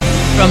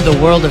From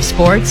the world of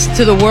sports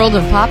to the world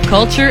of pop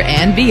culture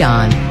and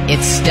beyond,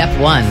 it's Step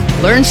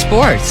 1, Learn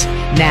Sports.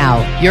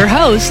 Now, your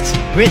hosts,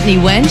 Brittany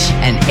Wench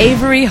and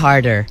Avery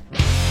Harder.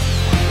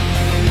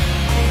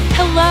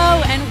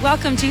 Hello and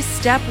welcome to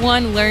Step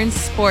 1, Learn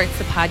Sports,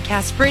 the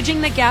podcast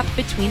bridging the gap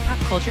between pop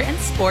culture and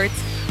sports.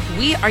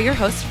 We are your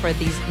hosts for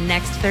these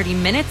next 30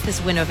 minutes,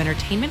 this window of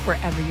entertainment,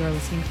 wherever you're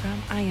listening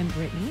from. I am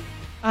Brittany.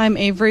 I'm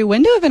Avery.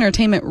 Window of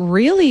entertainment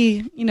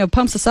really,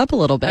 pumps us up a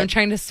little bit. I'm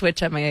trying to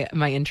switch up my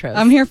intros.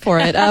 I'm here for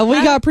it.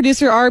 We got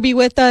producer Arby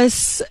with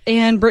us,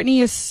 and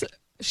Brittany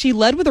she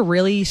led with a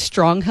really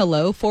strong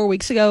hello 4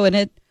 weeks ago,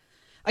 and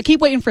I keep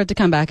waiting for it to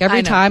come back.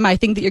 Every time I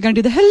think that you're going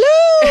to do the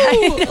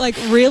hello, like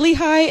really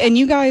high, and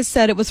you guys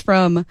said it was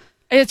from...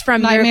 It's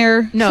from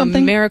Nightmare.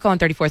 Miracle on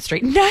 34th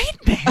Street.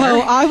 Nightmare.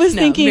 Oh, I was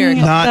thinking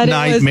not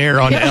Nightmare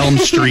on Elm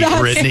Street,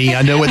 Brittany.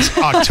 I know it's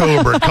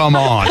October. Come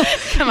on.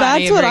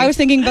 That's what I was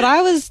thinking, but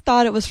I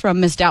thought it was from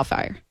Miss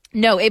Doubtfire.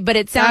 No, but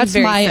it sounds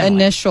very similar.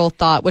 Initial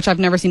thought, which I've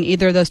never seen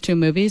either of those two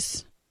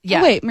movies. Yeah.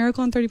 Oh, wait,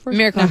 Miracle on 34th?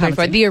 Miracle on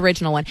 34th, the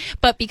original one.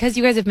 But because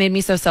you guys have made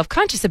me so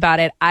self-conscious about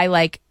it,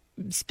 I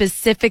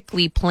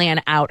specifically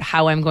plan out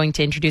how I'm going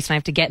to introduce, and I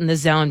have to get in the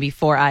zone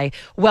before I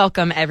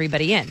welcome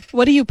everybody in.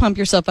 What do you pump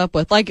yourself up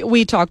with? Like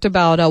we talked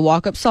about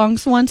walk-up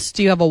songs once.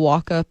 Do you have a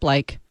walk-up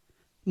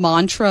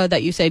mantra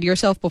that you say to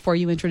yourself before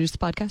you introduce the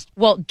podcast?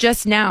 Well,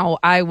 just now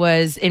I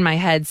was in my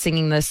head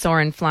singing the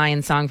Soarin'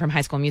 Flyin' song from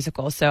High School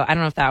Musical, so I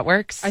don't know if that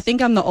works. I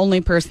think I'm the only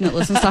person that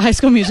listens to High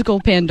School Musical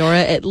Pandora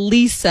at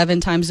least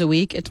 7 times a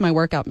week. It's my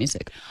workout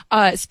music.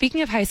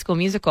 Speaking of High School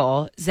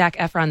Musical, Zac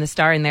Efron, the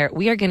star in there,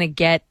 we are going to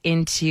get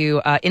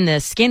into, in the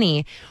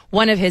Skinny,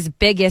 one of his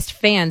biggest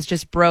fans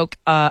just broke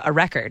a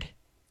record.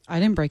 I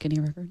didn't break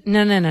any record.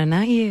 No,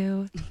 not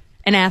you.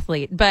 An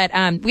athlete. But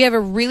we have a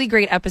really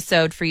great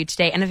episode for you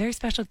today and a very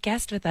special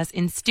guest with us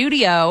in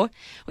studio.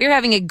 We are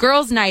having a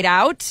girls' night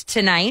out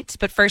tonight,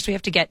 but first we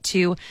have to get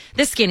to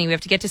the Skinny. We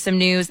have to get to some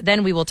news.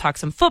 Then we will talk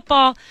some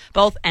football,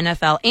 both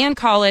NFL and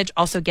college.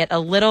 Also get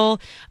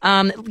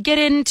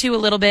into a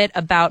little bit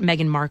about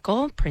Meghan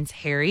Markle, Prince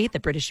Harry, the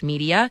British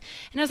media.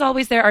 And as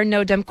always, there are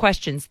no dumb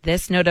questions.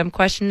 This no dumb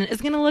question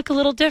is going to look a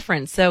little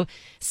different, so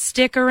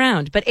stick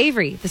around. But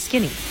Avery, the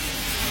Skinny.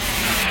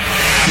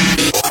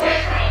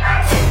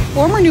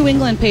 Former New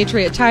England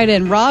Patriot tight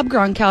end Rob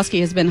Gronkowski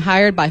has been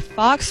hired by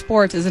Fox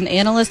Sports as an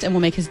analyst and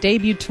will make his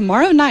debut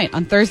tomorrow night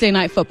on Thursday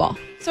Night Football.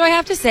 So I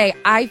have to say,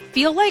 I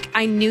feel like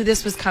I knew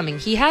this was coming.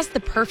 He has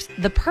the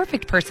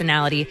perfect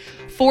personality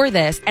for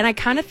this, and I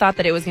kind of thought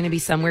that it was going to be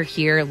somewhere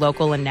here,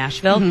 local in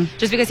Nashville,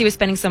 just because he was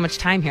spending so much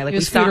time here. He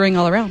was scootering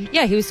all around.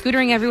 Yeah, he was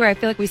scootering everywhere. I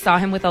feel like we saw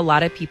him with a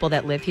lot of people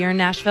that live here in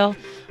Nashville.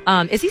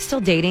 Is he still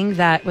dating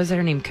was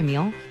her name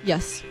Camille?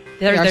 Yes.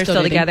 They're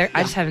still together? Yeah.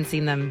 I just haven't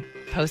seen them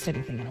post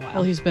anything in a while.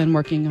 Well, he's been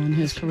working on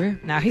his career.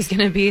 I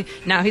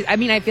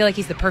feel like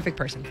he's the perfect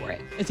person for it.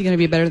 Is he going to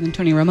be better than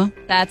Tony Romo?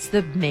 That's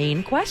the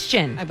main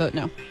question. I vote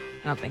no.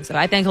 I don't think so.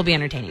 I think he'll be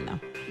entertaining, though.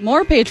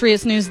 More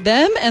Patriots news.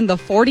 Them and the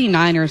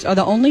 49ers are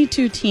the only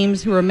two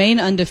teams who remain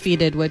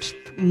undefeated, which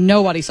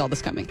nobody saw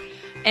this coming.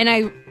 And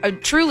I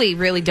truly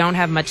really don't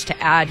have much to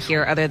add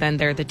here other than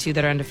they're the two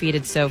that are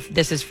undefeated. So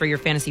this is for your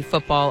fantasy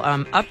football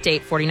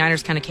update.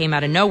 49ers kind of came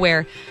out of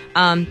nowhere.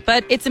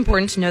 But it's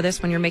important to know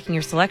this when you're making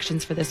your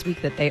selections for this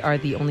week that they are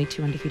the only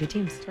two undefeated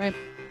teams. That's right.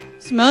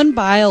 Simone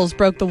Biles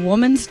broke the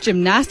women's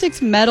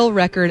gymnastics medal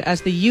record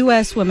as the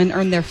U.S. women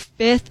earned their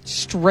 5th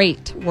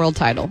straight world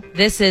title.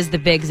 This is the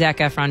big Zac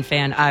Efron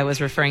fan I was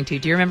referring to.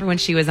 Do you remember when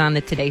she was on the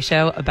Today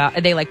Show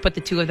they put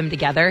the two of them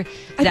together?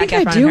 I think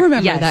I do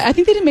remember that. I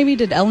think they maybe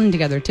did Ellen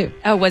together too.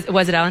 Oh,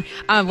 was it Ellen?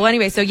 Well,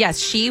 anyway, so yes,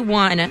 she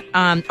won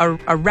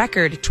a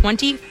record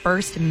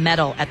 21st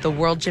medal at the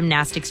World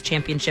Gymnastics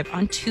Championship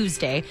on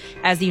Tuesday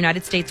as the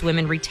United States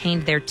women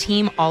retained their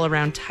team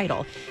all-around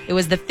title. It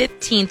was the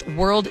 15th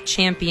World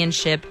Championship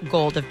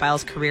gold of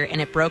Biles' career,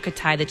 and it broke a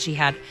tie that she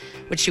had,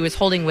 which she was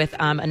holding with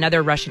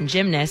another Russian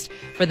gymnast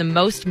for the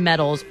most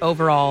medals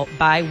overall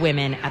by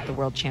women at the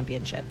World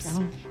Championships.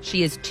 Oh.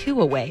 She is 2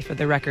 away for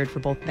the record for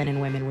both men and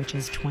women, which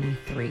is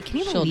 23. Can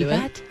you believe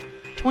that?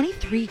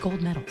 23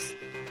 gold medals.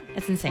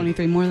 That's insane.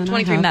 23 more than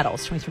 23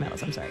 medals. 23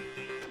 medals, I'm sorry.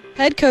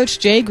 Head coach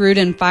Jay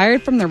Gruden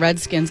fired from the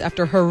Redskins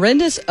after a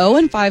horrendous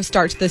 0-5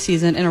 start to the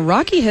season and a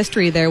rocky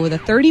history there with a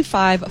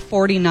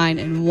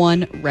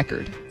 35-49-1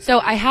 record.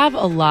 So I have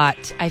a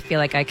lot I feel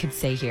like I could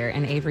say here,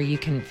 and Avery, you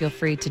can feel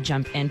free to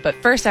jump in. But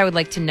first, I would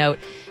like to note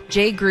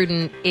Jay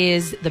Gruden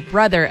is the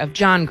brother of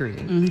John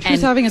Gruden.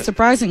 He's having a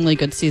surprisingly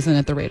good season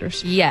at the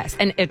Raiders. Yes,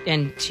 and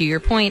to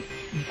your point,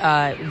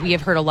 we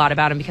have heard a lot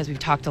about him because we've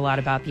talked a lot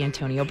about the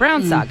Antonio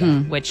Brown saga,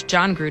 which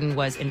John Gruden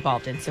was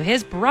involved in. So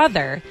his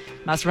brother,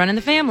 must run in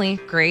the family,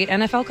 great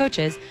NFL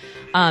coaches,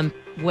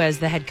 was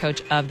the head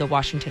coach of the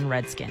Washington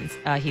Redskins.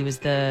 He was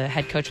the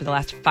head coach for the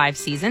last 5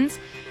 seasons.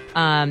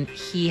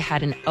 He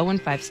had an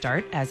 0-5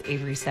 start, as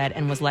Avery said,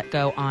 and was let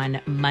go on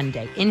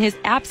Monday. In his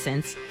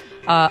absence,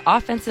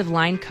 offensive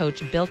line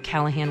coach Bill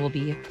Callahan will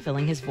be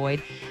filling his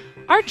void.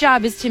 Our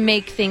job is to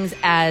make things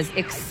as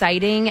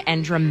exciting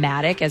and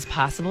dramatic as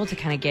possible to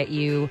kind of get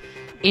you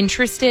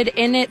interested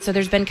in it. So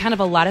there's been kind of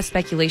a lot of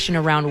speculation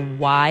around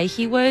why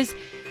he was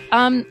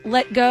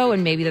let go,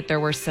 and maybe that there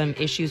were some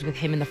issues with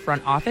him in the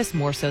front office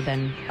more so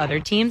than other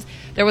teams.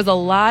 There was a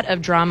lot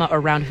of drama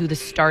around who the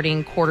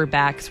starting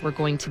quarterbacks were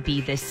going to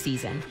be this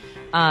season.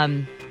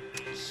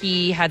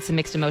 He had some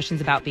mixed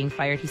emotions about being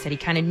fired. He said he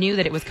kind of knew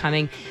that it was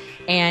coming,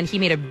 and he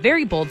made a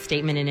very bold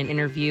statement in an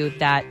interview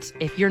that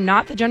if you're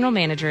not the general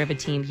manager of a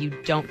team, you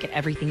don't get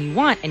everything you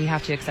want, and you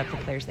have to accept the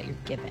players that you're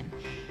given.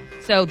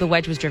 So the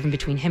wedge was driven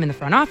between him and the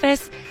front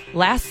office.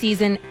 Last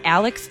season,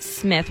 Alex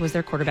Smith was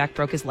their quarterback,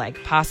 broke his leg,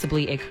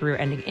 possibly a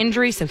career-ending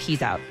injury, so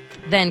he's out.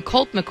 Then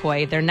Colt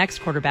McCoy, their next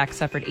quarterback,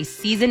 suffered a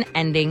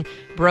season-ending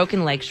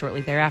broken leg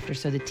shortly thereafter,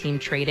 so the team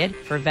traded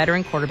for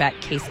veteran quarterback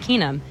Case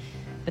Keenum,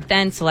 but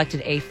then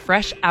selected a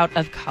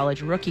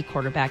fresh-out-of-college rookie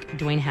quarterback,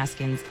 Dwayne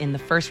Haskins, in the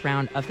first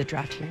round of the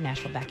draft here in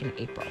Nashville back in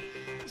April.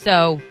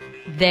 So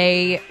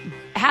they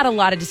had a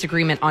lot of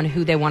disagreement on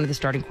who they wanted the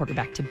starting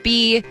quarterback to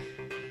be,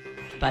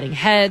 butting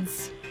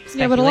heads.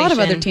 Yeah, but a lot of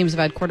other teams have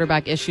had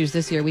quarterback issues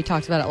this year. We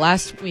talked about it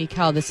last week,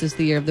 how this is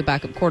the year of the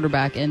backup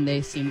quarterback, and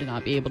they seem to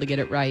not be able to get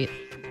it right.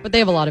 But they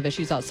have a lot of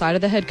issues outside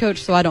of the head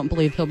coach, so I don't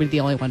believe he'll be the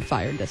only one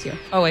fired this year.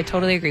 Oh, I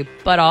totally agree.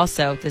 But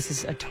also, this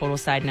is a total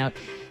side note,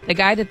 the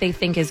guy that they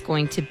think is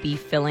going to be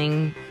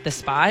filling the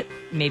spot,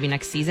 maybe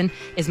next season,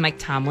 is Mike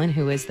Tomlin,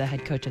 who is the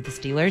head coach of the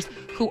Steelers,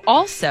 who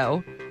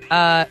also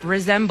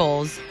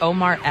resembles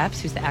Omar Epps,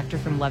 who's the actor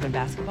from Love and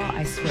Basketball.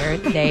 I swear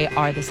they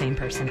are the same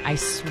person. I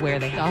swear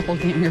they have.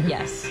 Doppelganger.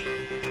 Yes.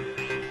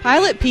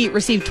 Pilot Pete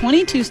received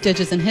 22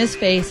 stitches in his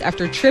face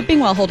after tripping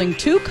while holding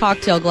 2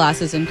 cocktail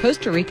glasses in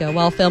Costa Rica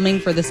while filming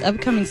for this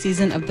upcoming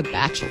season of The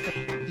Bachelor.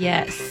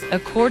 Yes.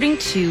 According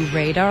to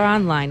Radar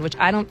Online, which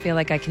I don't feel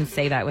like I can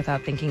say that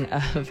without thinking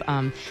of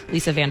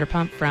Lisa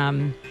Vanderpump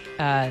from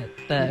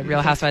the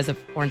Real Housewives of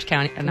Orange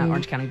County, not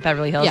Orange County,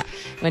 Beverly Hills,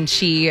 when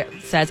she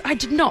says, "I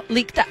did not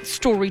leak that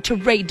story to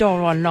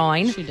Radar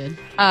Online." She did.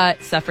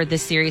 Suffered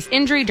this serious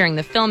injury during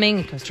the filming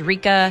in Costa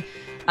Rica.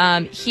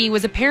 He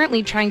was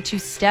apparently trying to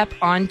step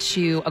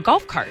onto a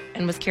golf cart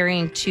and was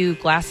carrying 2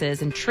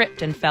 glasses and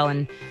tripped and fell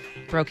and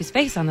broke his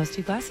face on those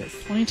 2 glasses.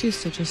 22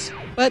 stitches.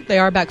 But they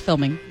are back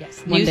filming.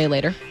 Yes. One day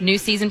later. New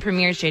season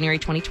premieres January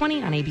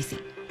 2020 on ABC.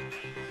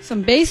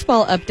 Some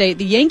baseball update.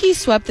 The Yankees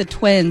swept the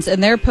Twins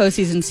in their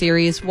postseason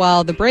series,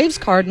 while the Braves,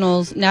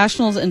 Cardinals,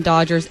 Nationals, and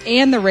Dodgers,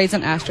 and the Rays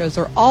and Astros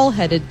are all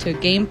headed to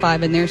Game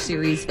 5 in their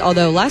series.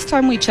 Although last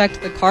time we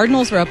checked, the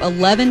Cardinals were up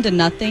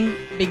 11-0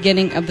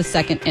 beginning of the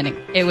second inning.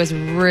 It was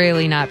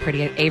really not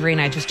pretty. Avery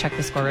and I just checked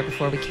the score right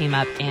before we came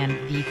up, and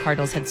the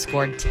Cardinals had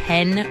scored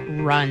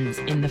 10 runs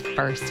in the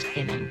first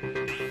inning.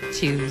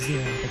 2-0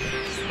 the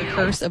Braves. The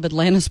curse of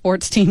Atlanta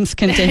sports teams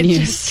continues.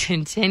 It just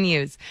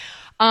continues.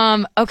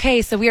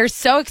 Okay, so we are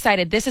so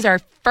excited. This is our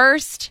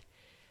first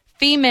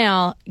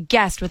female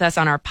guest with us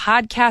on our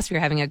podcast. We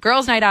are having a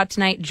girls' night out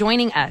tonight.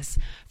 Joining us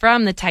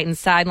from the Titans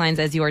sidelines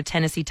as your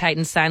Tennessee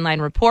Titans sideline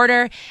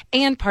reporter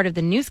and part of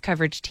the news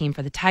coverage team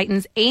for the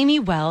Titans, Amy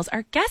Wells,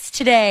 our guest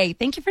today.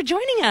 Thank you for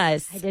joining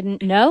us. I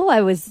didn't know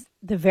I was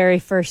the very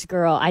first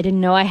girl. I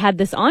didn't know I had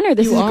this honor.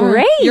 This is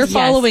great. You're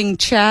following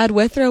Chad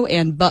Withrow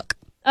and Buck.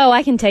 Oh,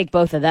 I can take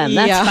both of them.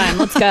 That's fine.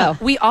 Let's go.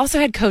 We also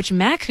had Coach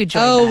Mack who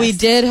joined us. Oh, we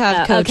did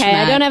have Coach Mack. Okay,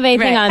 I don't have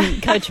anything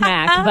on Coach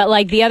Mack, but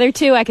like the other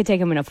 2, I could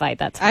take them in a fight.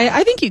 That's fine.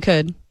 I think you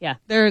could. Yeah.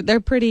 They're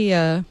pretty,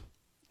 they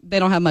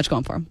don't have much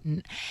going for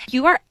them.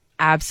 You are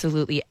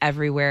absolutely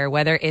everywhere,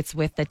 whether it's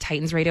with the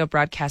Titans radio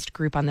broadcast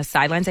group on the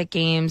sidelines at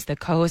games, the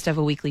co-host of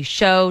a weekly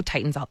show,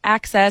 Titans All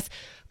Access,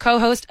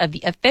 co-host of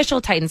the official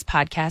Titans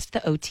podcast,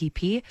 the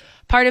OTP,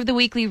 part of the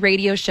weekly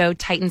radio show,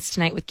 Titans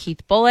Tonight with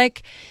Keith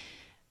Bullock.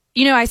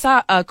 You know, I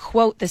saw a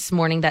quote this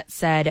morning that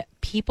said,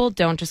 people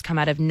don't just come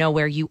out of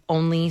nowhere. You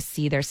only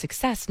see their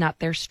success, not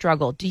their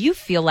struggle. Do you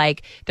feel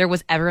like there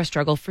was ever a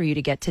struggle for you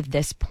to get to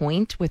this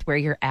point with where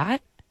you're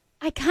at?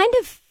 I kind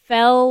of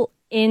fell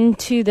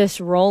into this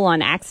role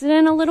on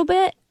accident a little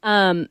bit.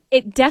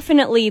 It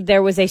definitely,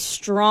 there was a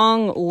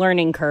strong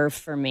learning curve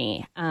for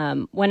me.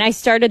 When I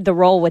started the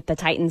role with the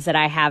Titans that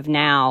I have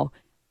now,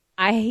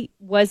 I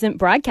wasn't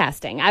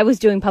broadcasting. I was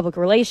doing public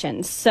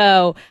relations.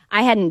 So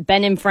I hadn't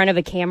been in front of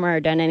a camera or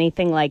done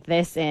anything like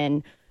this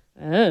in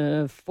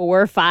 4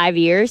 or 5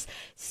 years.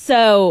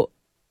 So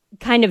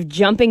kind of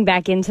jumping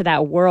back into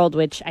that world,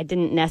 which I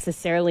didn't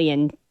necessarily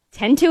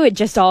intend to, it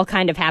just all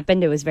kind of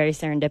happened. It was very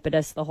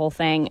serendipitous, the whole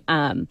thing.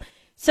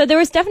 So there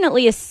was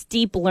definitely a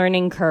steep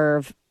learning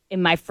curve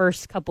in my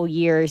first couple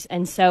years.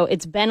 And so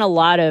it's been a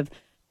lot of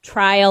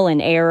trial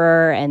and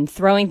error and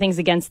throwing things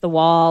against the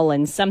wall,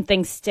 and some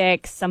things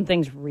stick, some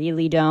things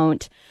really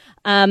don't.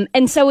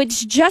 And so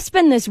it's just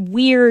been this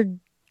weird,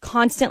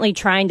 constantly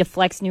trying to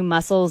flex new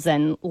muscles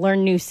and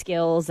learn new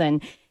skills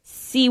and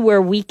see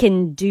where we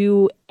can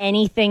do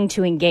anything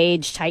to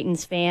engage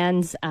Titans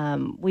fans.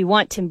 We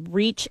want to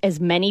reach as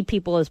many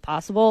people as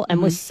possible.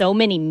 And with so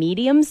many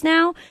mediums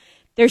now,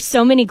 there's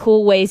so many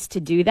cool ways to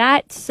do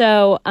that.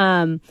 So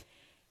I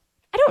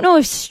don't know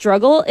if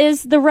struggle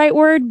is the right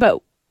word,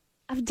 but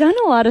I've done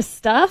a lot of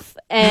stuff,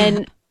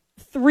 and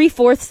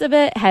 3/4 of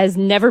it has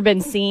never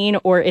been seen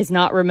or is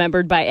not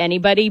remembered by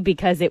anybody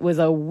because it was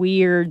a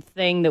weird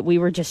thing that we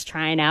were just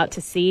trying out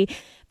to see.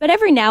 But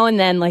every now and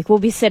then, like, we'll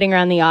be sitting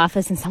around the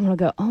office and someone will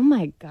go, oh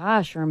my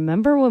gosh,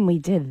 remember when we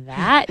did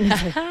that? And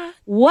it's like,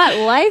 what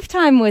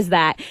lifetime was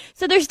that?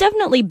 So there's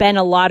definitely been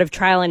a lot of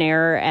trial and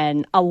error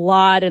and a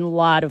lot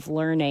of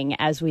learning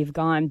as we've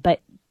gone. But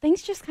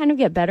things just kind of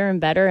get better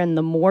and better. And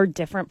the more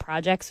different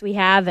projects we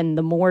have and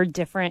the more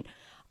different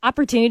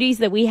opportunities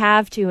that we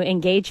have to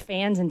engage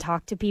fans and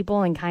talk to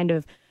people and kind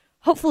of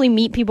hopefully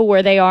meet people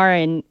where they are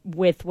and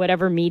with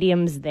whatever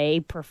mediums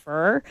they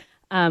prefer.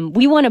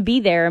 We want to be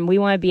there and we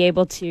want to be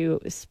able to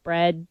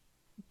spread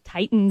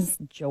Titans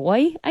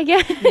joy, I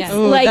guess. Yeah.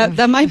 Ooh, like,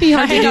 that might be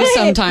hard to do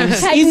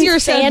sometimes. Easier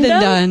said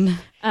than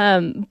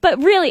done.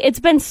 But really, it's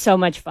been so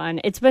much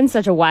fun. It's been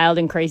such a wild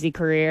and crazy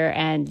career,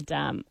 and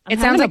it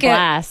sounds like a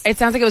blast. It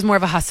sounds like it was more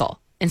of a hustle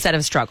instead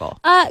of struggle.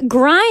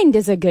 Grind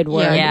is a good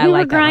word. Yeah, we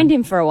were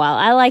grinding for a while.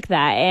 I like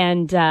that.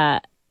 And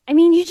I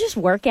mean, you just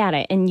work at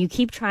it and you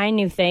keep trying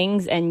new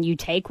things and you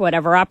take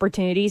whatever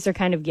opportunities are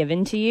kind of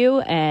given to you.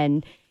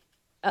 And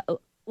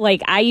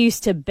like, I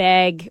used to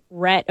beg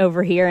Rhett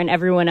over here and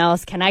everyone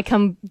else, can I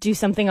come do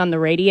something on the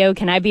radio?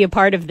 Can I be a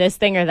part of this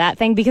thing or that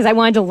thing? Because I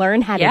wanted to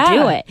learn how to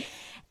do it.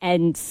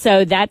 And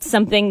so that's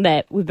something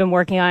that we've been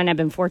working on. I've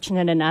been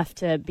fortunate enough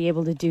to be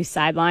able to do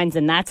sidelines,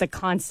 and that's a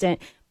constant.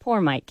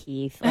 Poor Mike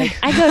Keith. Like,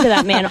 I go to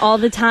that man all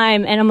the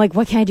time and I'm like,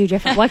 what can I do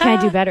different? What can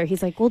I do better?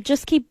 He's like, well,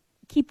 just keep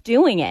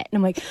doing it. And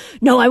I'm like,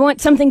 no, I want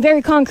something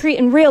very concrete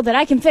and real that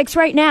I can fix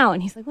right now.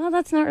 And he's like, well,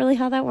 that's not really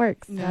how that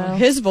works. So,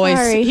 his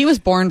voice, he was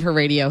born for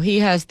radio. He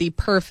has the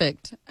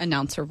perfect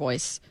announcer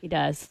voice. He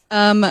does.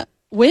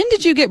 When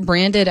did you get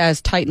branded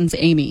as Titans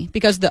Amy?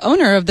 Because the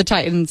owner of the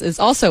Titans is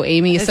also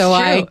Amy. That's so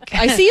true.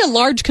 I see a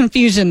large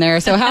confusion there.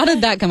 So how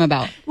did that come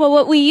about? Well,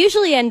 what we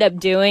usually end up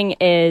doing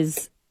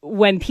is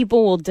when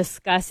people will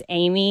discuss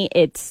Amy,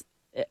 it's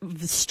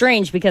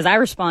strange because I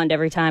respond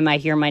every time I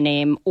hear my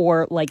name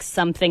or like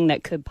something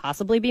that could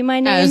possibly be my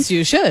name. As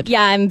you should.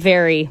 Yeah, I'm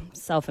very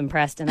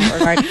self-impressed in that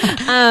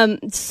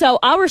regard. So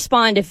I'll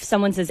respond if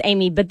someone says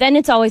Amy, but then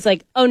it's always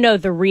like, oh no,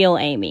 the real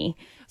Amy.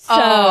 So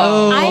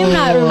I am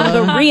not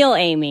the real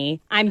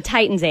Amy. I'm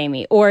Titans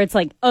Amy. Or it's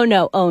like, oh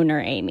no, owner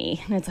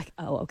Amy. And it's like,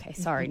 oh, okay,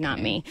 sorry, not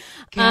me.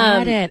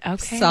 Got it.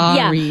 Okay.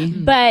 Sorry. Yeah,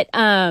 but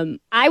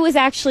I was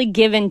actually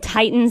given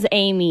Titans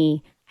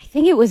Amy, I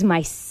think it was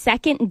my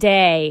second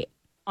day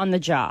on the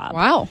job.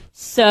 Wow.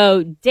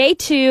 So day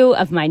 2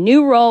 of my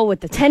new role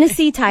with the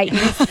Tennessee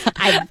Titans,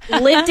 I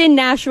lived in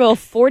Nashville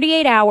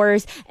 48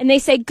 hours and they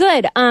say,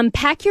 good,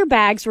 pack your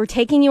bags. We're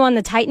taking you on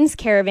the Titans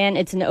caravan.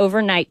 It's an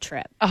overnight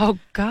trip. Oh,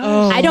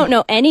 gosh. I don't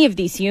know any of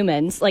these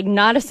humans, like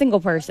not a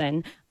single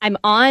person. I'm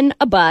on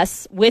a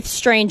bus with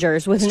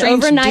strangers with an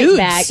overnight dudes.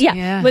 bag.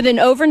 Yeah, with an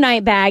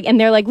overnight bag. And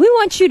they're like, we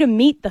want you to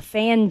meet the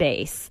fan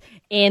base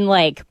in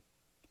like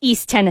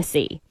East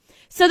Tennessee.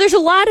 So there's a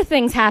lot of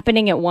things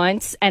happening at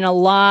once and a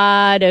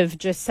lot of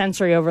just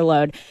sensory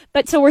overload.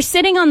 But so we're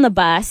sitting on the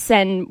bus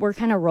and we're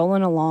kind of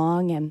rolling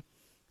along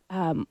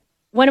and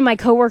one of my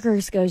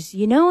coworkers goes,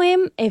 you know,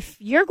 Em, if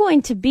you're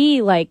going to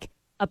be like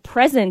a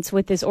presence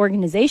with this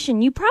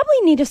organization, you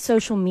probably need a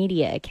social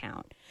media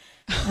account.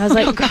 And I was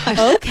like,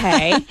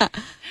 okay,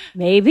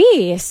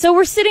 maybe. So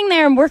we're sitting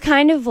there and we're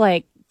kind of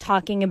like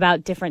talking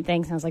about different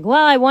things. And I was like,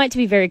 well, I want it to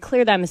be very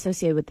clear that I'm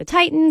associated with the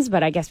Titans,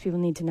 but I guess people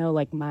need to know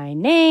like my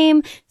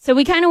name. So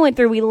we kind of went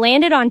through, we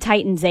landed on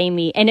Titans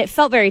Amy and it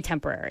felt very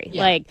temporary.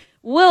 Yeah. Like,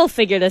 we'll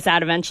figure this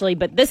out eventually,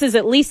 but this is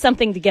at least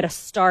something to get us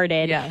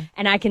started. Yeah.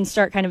 And I can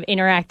start kind of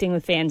interacting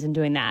with fans and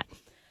doing that.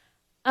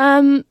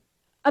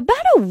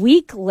 About a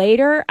week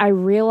later, I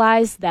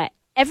realized that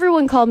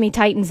everyone called me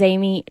Titans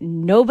Amy.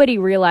 Nobody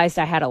realized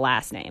I had a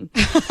last name.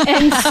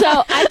 And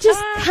so I've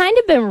just kind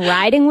of been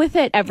riding with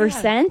it ever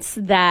since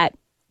that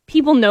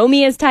people know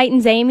me as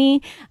Titans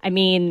Amy. I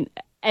mean,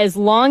 as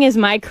long as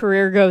my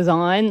career goes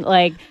on,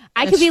 like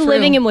I could be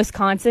living in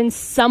Wisconsin.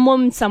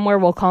 Someone somewhere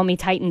will call me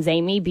Titans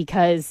Amy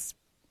because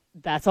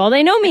that's all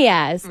they know me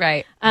as.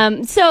 Right.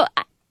 So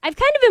I've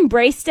kind of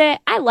embraced it.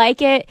 I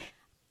like it.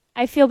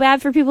 I feel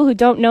bad for people who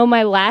don't know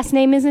my last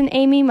name isn't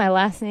Amy. My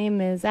last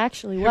name is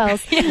actually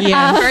Wells. First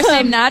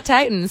name not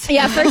Titans.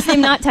 Yeah, first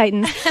name not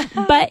Titans.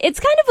 But it's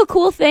kind of a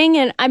cool thing,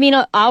 and I mean,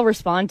 I'll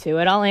respond to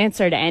it. I'll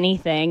answer to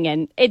anything,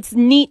 and it's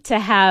neat to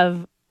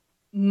have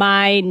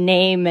my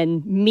name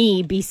and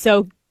me be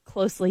so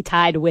closely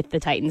tied with the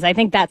Titans. I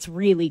think that's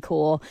really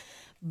cool.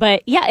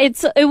 But yeah,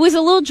 it was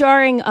a little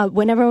jarring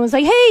when everyone was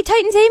like, "Hey,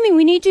 Titans Amy,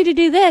 we need you to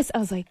do this." I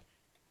was like,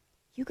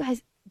 "You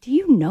guys, do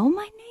you know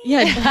my name?"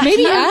 Yeah,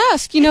 maybe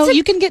ask. You know,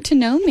 you can get to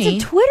know me.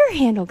 It's a Twitter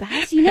handle,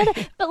 guys. You know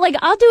that. But like,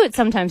 I'll do it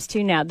sometimes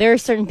too. Now there are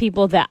certain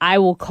people that I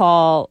will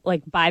call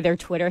like by their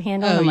Twitter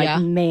handle. And I'm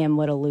like, man,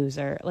 what a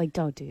loser! Like,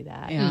 don't do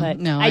that. Yeah. But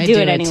no, I do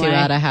it anyway. too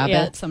out of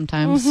habit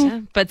sometimes. Mm-hmm.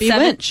 Yeah. But B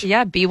Wench.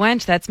 Yeah, B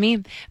Wench. That's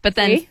me. But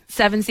then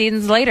 7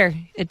 seasons later,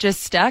 it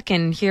just stuck,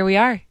 and here we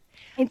are.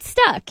 It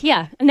stuck.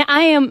 Yeah, and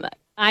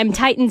I'm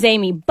Titans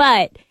Amy.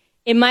 But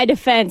in my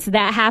defense,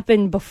 that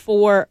happened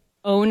before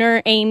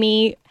owner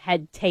Amy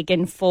had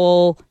taken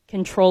full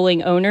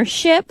controlling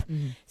ownership.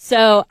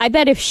 So I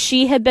bet if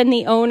she had been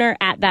the owner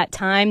at that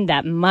time,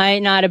 that might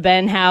not have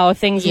been how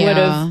things would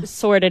have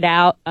sorted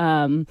out.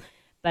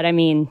 But I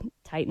mean,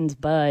 Titans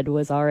Bud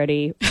was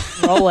already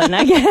rolling,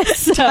 I guess.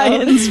 So,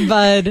 Titans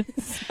Bud.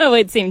 So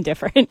it seemed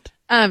different.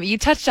 You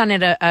touched on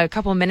it a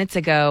couple minutes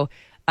ago,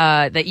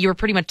 that you were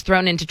pretty much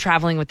thrown into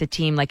traveling with the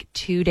team like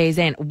 2 days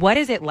in. What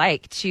is it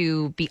like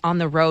to be on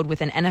the road with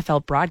an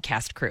NFL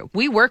broadcast crew?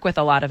 We work with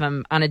a lot of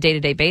them on a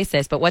day-to-day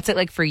basis, but what's it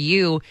like for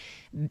you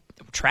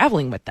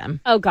traveling with them?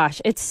 Oh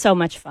gosh, it's so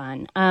much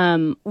fun.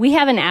 We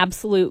have an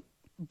absolute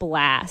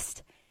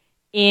blast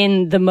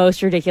in the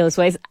most ridiculous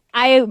ways.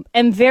 I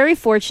am very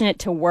fortunate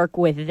to work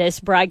with this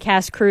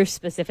broadcast crew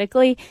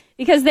specifically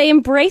because they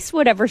embrace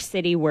whatever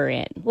city we're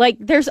in. Like,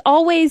 there's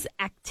always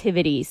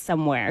activities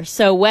somewhere.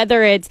 So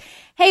whether it's,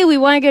 hey, we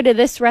want to go to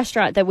this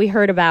restaurant that we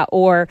heard about,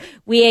 or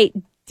we ate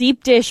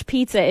deep dish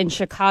pizza in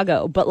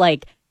Chicago, but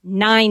like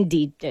 9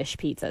 deep dish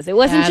pizzas. It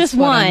wasn't just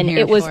one,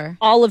 it was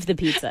all of the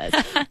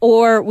pizzas.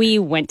 Or we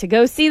went to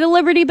go see the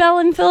Liberty Bell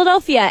in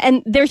Philadelphia.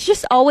 And there's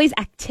just always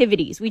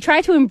activities. We try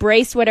to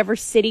embrace whatever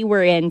city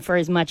we're in for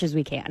as much as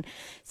we can.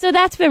 So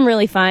that's been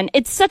really fun.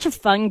 It's such a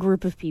fun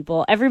group of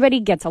people. Everybody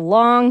gets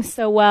along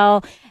so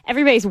well.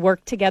 Everybody's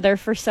worked together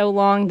for so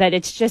long that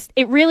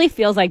it really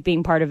feels like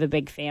being part of a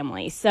big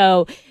family.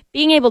 So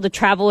being able to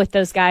travel with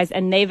those guys,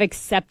 and they've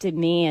accepted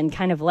me and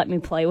kind of let me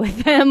play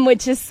with them,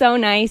 which is so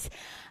nice.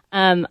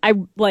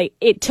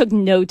 It took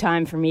no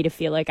time for me to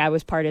feel like I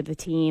was part of the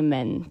team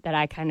and that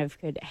I kind of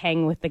could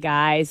hang with the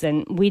guys,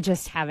 and we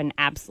just have an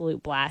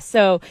absolute blast.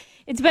 So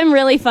it's been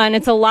really fun.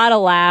 It's a lot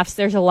of laughs.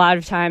 There's a lot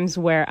of times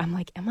where I'm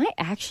like, am I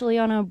actually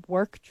on a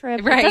work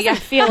trip? Right, it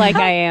doesn't feel like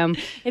I am.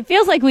 It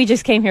feels like we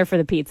just came here for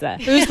the pizza.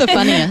 Who's the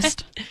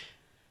funniest?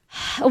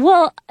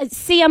 Well,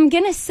 see, I'm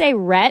going to say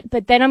Rhett,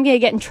 but then I'm going to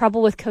get in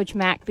trouble with Coach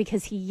Mack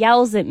because he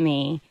yells at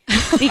me.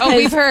 Because,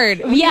 we've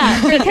heard.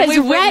 Yeah, because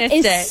We've Rhett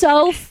is it.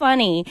 so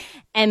funny.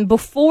 And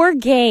before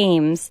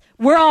games,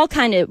 we're all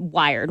kind of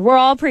wired. We're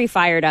all pretty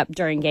fired up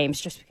during games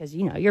just because,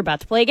 you're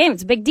about to play a game.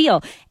 It's a big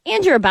deal.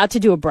 And you're about to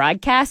do a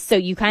broadcast, so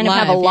you kind of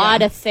have a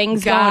lot of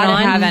things going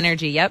on. Have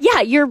energy, yep.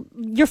 Yeah,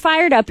 you're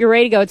fired up. You're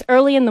ready to go. It's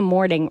early in the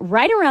morning.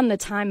 Right around the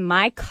time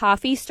my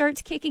coffee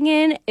starts kicking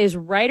in is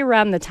right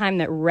around the time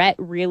that Rhett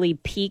really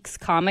peaks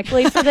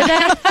comically for the day.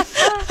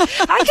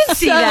 I can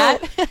see that.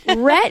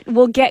 Rhett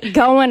will get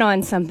going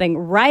on something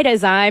right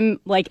as I'm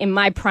like in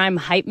my prime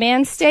hype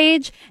man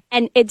stage,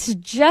 and it's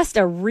just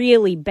a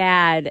really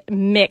bad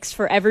mix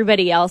for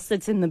everybody else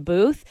that's in the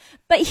booth.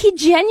 But he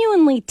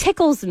genuinely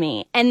tickles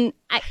me, and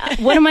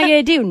what am I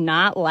going to do?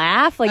 Not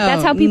laugh? Like,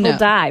 that's how people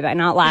die, by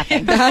not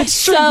laughing.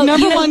 That's true.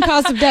 Number one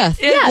cause of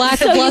death. Yeah,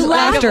 lack of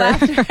laughter.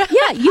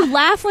 Yeah, you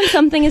laugh when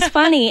something is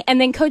funny,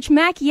 and then Coach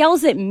Mack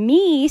yells at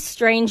me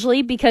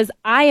strangely because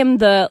I am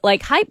the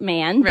hype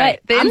man, right.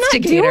 But I'm not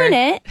doing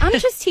it. I'm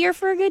just here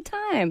for a good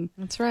time.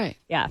 That's right.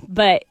 Yeah,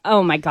 but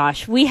oh my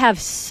gosh, we have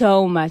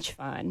so much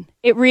fun.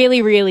 It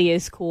really, really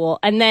is cool.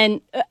 And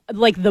then,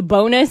 the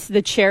bonus,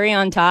 the cherry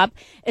on top,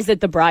 is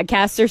that the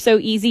broadcasts are so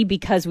easy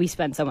because we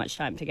spend so much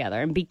time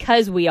together and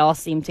because we all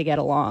seem to get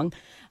along.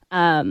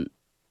 And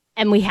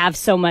we have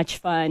so much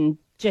fun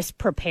just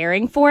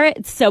preparing for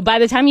it. So by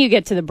the time you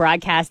get to the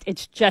broadcast,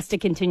 it's just a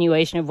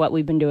continuation of what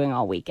we've been doing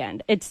all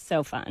weekend. It's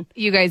so fun.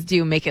 You guys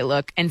do make it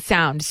look and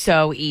sound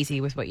so easy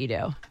with what you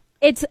do.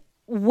 It's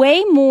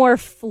way more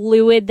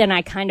fluid than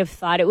I kind of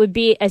thought it would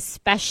be,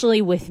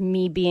 especially with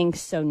me being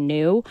so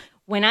new.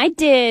 When I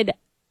did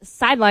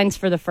sidelines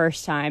for the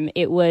first time,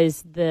 it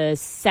was the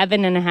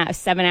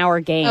 7-hour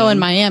game. Oh, in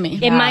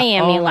Miami. In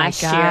Miami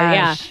last year,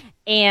 yeah.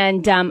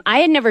 And I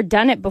had never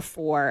done it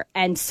before.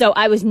 And so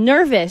I was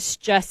nervous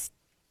just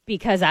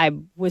because I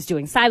was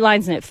doing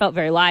sidelines and it felt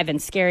very live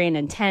and scary and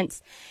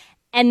intense.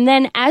 And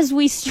then as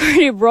we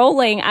started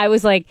rolling, I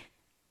was like,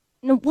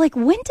 no,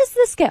 when does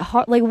this get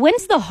hard?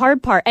 When's the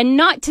hard part? And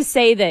not to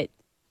say that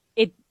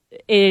it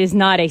is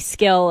not a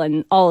skill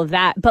and all of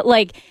that, but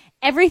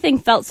everything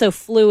felt so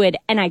fluid,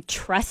 and I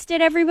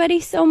trusted everybody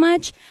so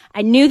much.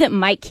 I knew that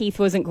Mike Keith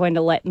wasn't going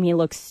to let me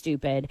look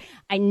stupid.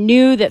 I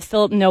knew that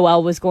Philip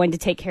Noel was going to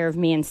take care of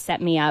me and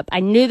set me up. I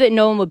knew that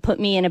no one would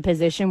put me in a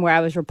position where I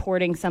was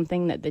reporting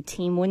something that the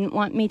team wouldn't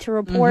want me to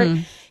report.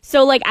 Mm-hmm.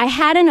 So, I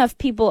had enough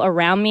people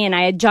around me, and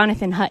I had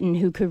Jonathan Hutton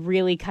who could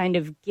really kind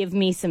of give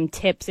me some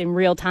tips in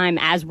real time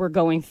as we're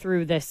going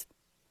through this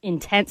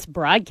intense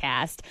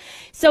broadcast.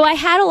 So I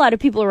had a lot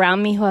of people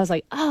around me who I was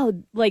like,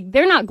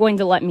 they're not going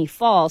to let me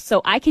fall.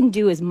 So I can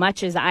do as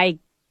much as I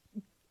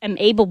am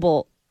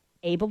able.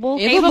 Capable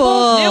meets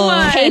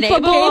able.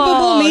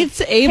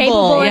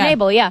 Capable and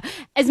able, yeah.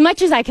 As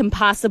much as I can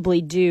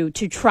possibly do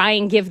to try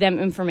and give them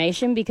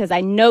information, because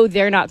I know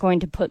they're not going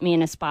to put me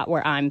in a spot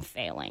where I'm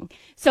failing.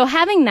 So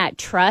having that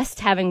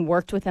trust, having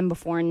worked with them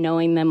before and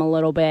knowing them a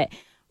little bit,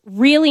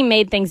 really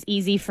made things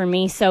easy for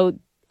me. So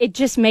it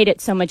just made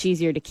it so much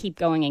easier to keep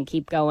going,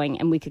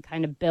 and we could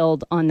kind of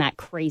build on that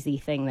crazy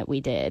thing that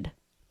we did.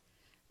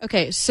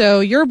 Okay, so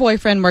your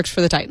boyfriend works for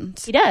the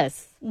Titans. He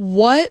does.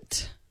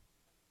 What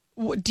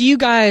Do you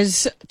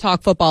guys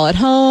talk football at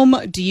home?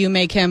 Do you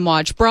make him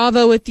watch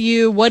Bravo with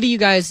you? What do you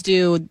guys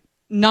do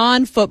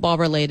non-football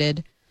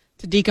related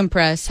to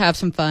decompress, have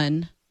some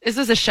fun? This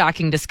was a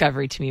shocking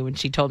discovery to me when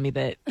she told me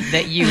that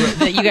you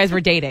guys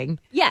were dating.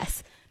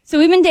 Yes. So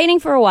we've been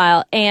dating for a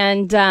while,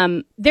 and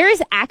there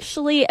is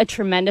actually a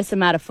tremendous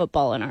amount of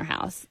football in our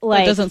house.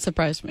 That doesn't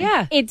surprise me.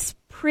 Yeah. It's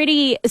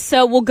pretty.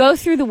 So we'll go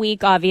through the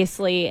week,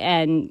 obviously,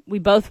 and we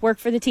both work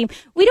for the team.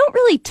 We don't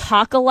really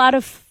talk a lot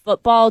of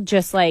football,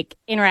 just like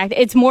interact.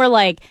 It's more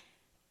like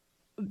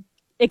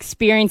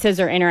experiences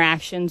or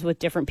interactions with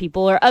different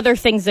people or other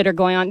things that are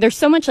going on. There's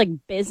so much like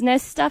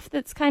business stuff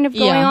that's kind of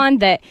going on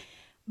that.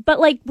 But,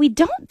 like, we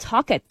don't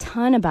talk a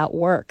ton about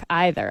work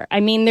either. I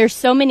mean, there's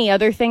so many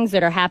other things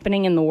that are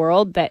happening in the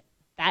world that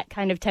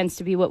kind of tends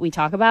to be what we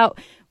talk about.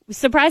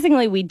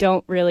 Surprisingly, we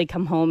don't really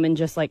come home and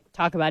just, like,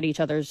 talk about each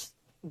other's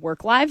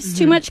work lives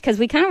too much because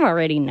we kind of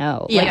already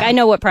know. Yeah. Like, I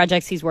know what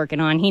projects he's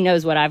working on. He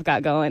knows what I've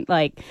got going.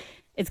 Like,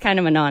 it's kind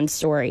of a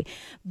non-story.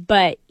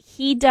 But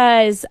he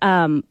does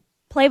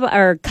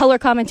color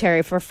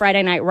commentary for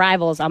Friday Night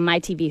Rivals on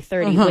MyTV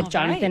 30 with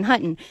Jonathan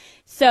Hutton.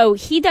 So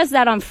he does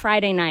that on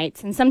Friday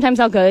nights, and sometimes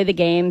I'll go to the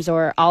games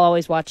or I'll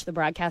always watch the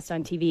broadcast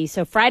on TV.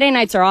 So Friday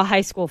nights are all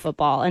high school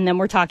football, and then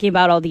we're talking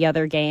about all the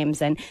other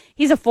games. And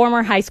he's a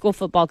former high school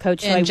football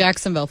coach. In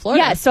Jacksonville,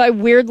 Florida. Yeah, so I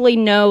weirdly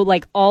know,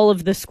 like, all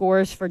of the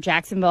scores for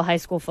Jacksonville high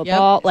school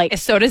football. Yep. Like,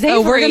 So does Avery.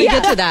 Oh, we're going to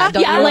get to that.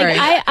 Don't yeah, worry.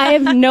 like I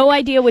have no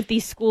idea what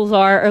these schools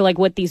are or like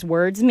what these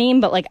words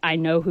mean, but like I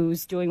know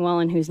who's doing well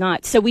and who's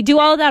not. So we do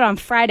all of that on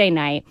Friday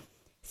night.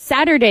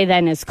 Saturday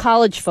then is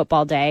college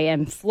football day,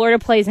 and Florida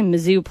plays and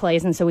Mizzou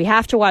plays, and so we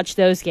have to watch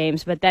those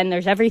games, but then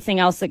there's everything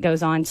else that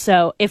goes on.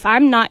 So if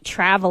I'm not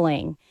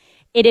traveling,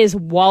 it is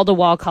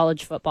wall-to-wall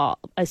college football.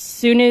 As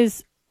soon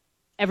as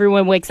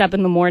everyone wakes up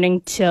in the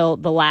morning till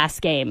the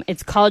last game,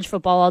 it's college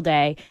football all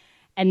day,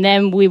 and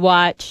then we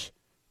watch,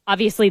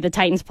 obviously the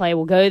Titans play,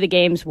 we'll go to the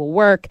games, we'll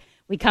work,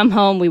 we come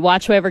home, we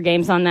watch whoever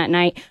game's on that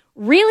night.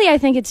 Really, I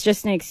think it's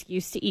just an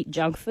excuse to eat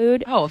junk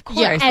food. Oh, of course.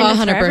 Yeah, And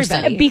it's for 100%.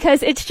 everybody.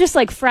 Because it's just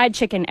like fried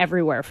chicken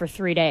everywhere for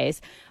 3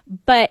 days.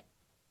 But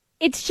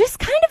it's just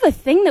kind of a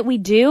thing that we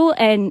do,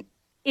 and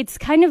it's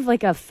kind of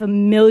like a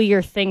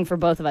familiar thing for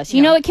both of us.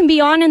 You know, it can be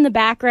on in the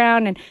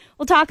background, and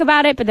we'll talk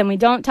about it, but then we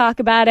don't talk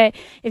about it.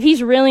 If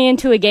he's really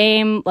into a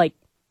game, like,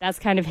 that's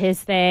kind of his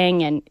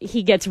thing, and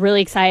he gets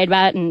really excited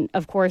about it. And,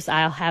 of course,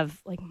 I'll have,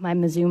 like, my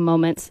Mizzou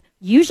moments.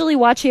 Usually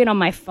watching it on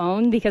my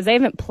phone because they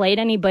haven't played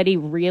anybody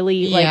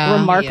really, like,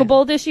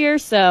 remarkable this year.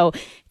 So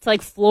it's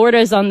like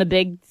Florida's on the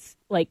big,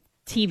 like,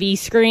 TV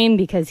screen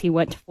because he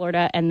went to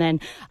Florida. And then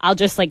I'll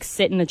just, like,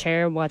 sit in the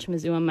chair and watch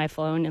Mizzou on my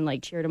phone and,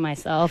 like, cheer to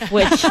myself,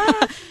 which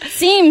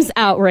seems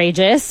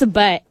outrageous,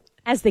 but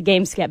as the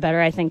games get better,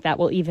 I think that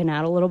will even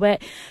out a little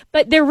bit.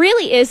 But there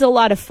really is a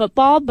lot of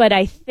football, but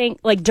I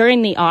think, like,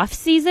 during the off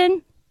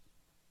season,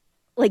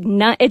 like,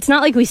 it's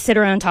not like we sit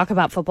around and talk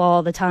about football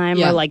all the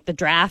time or, like, the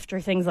draft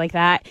or things like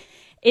that.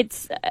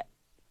 It's,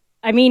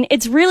 I mean,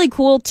 it's really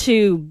cool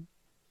to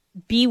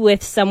be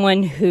with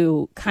someone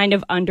who kind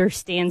of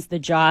understands the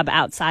job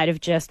outside of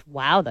just,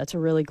 wow, that's a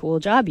really cool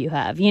job you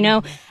have, you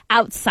know,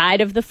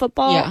 outside of the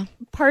football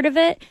part of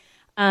it.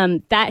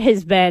 That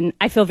has been,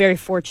 I feel very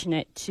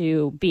fortunate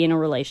to be in a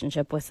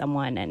relationship with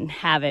someone and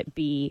have it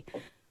be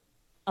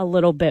a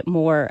little bit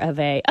more of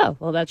a, oh,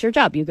 well, that's your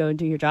job. You go and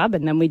do your job,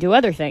 and then we do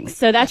other things.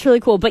 So that's really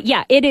cool. But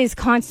yeah, it is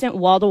constant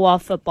wall-to-wall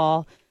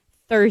football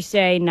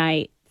Thursday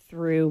night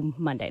through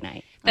Monday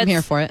night. I'm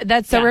here for it.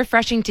 That's so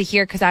refreshing to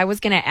hear, because I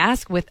was going to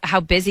ask, with how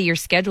busy your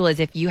schedule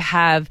is, if you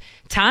have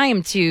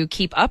time to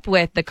keep up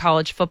with the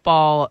college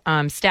football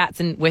stats.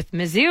 And with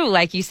Mizzou,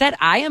 like you said,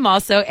 I am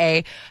also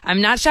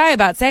I'm not shy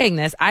about saying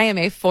this, I am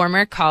a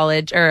former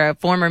college or a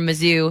former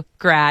Mizzou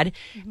grad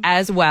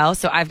as well.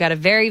 So I've got a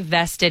very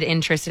vested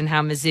interest in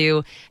how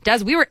Mizzou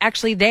does. We were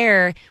actually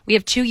there. We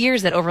have 2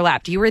 years that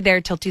overlapped. You were there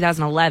till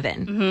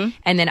 2011.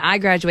 And then I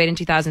graduated in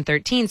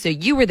 2013. So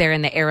you were there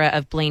in the era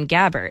of Blaine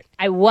Gabbert.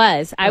 I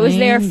was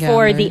there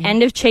for the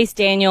end of Chase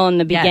Daniel and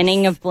the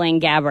beginning of Blaine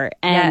Gabbert.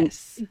 And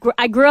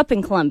I grew up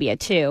in Columbia,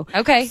 too.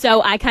 Okay.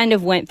 So I kind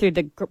of went through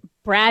the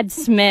Brad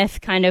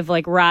Smith kind of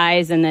like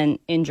rise and then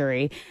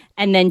injury.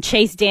 And then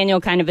Chase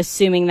Daniel kind of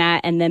assuming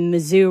that. And then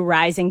Mizzou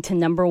rising to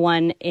number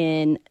one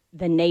in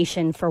the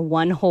nation for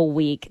one whole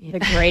week. The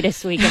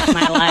greatest week of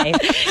my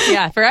life.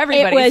 Yeah, for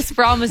everybody. It was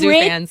for all Mizzou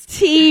fans.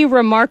 Pretty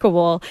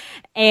remarkable.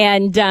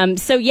 And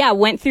so, yeah,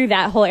 went through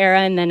that whole era.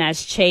 And then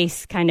as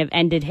Chase kind of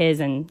ended his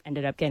and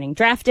ended up getting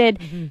drafted,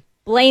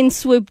 Blaine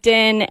swooped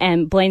in,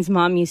 and Blaine's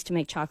mom used to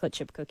make chocolate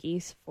chip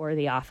cookies for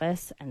The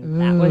Office, and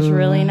that was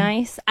really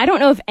nice. I don't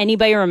know if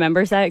anybody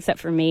remembers that except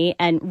for me,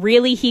 and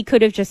really he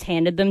could have just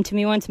handed them to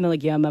me once and be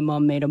like, yeah, my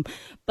mom made them.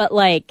 But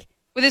like...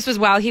 Well, this was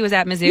while he was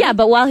at Mizzou? Yeah,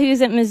 but while he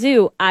was at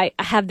Mizzou, I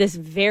have this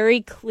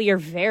very clear,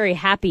 very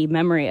happy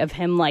memory of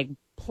him like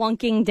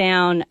plunking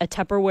down a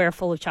Tupperware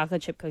full of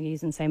chocolate chip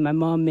cookies and saying, my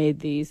mom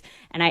made these,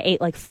 and I ate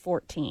like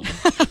 14.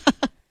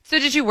 So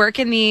did you work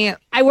in the...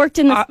 I worked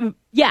in the...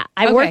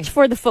 I worked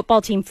for the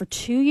football team for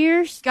 2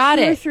 years. Got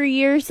it. 2 or 3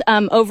 years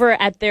over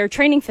at their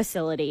training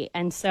facility.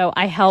 And so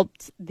I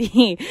helped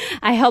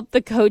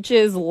the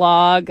coaches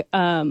log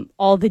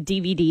all the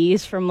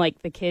DVDs from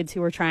like the kids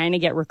who were trying to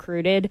get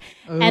recruited.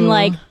 Ooh. And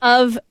like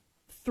of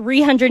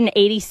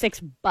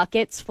 386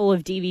 buckets full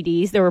of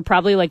DVDs, there were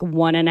probably like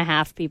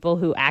 1.5 people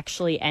who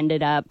actually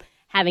ended up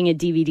having a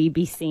DVD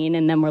be seen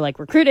and then were like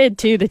recruited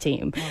to the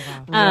team.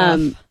 Oh,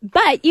 wow.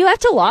 But you have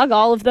to log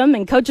all of them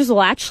and coaches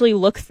will actually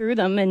look through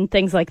them and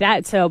things like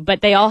that. So, but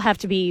they all have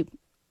to be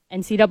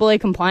NCAA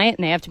compliant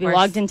and they have to be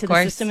logged into the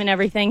system and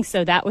everything.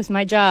 So that was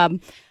my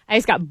job. I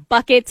just got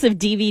buckets of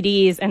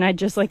DVDs and I'd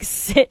just like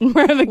sit in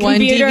front of a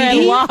computer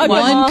and log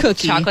one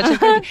cookie. Chocolate chip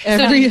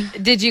cookies. So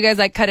did you guys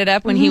like cut it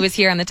up when he was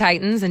here on the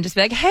Titans and just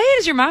be like, hey,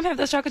 does your mom have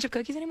those chocolate chip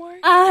cookies anymore?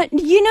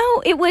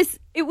 It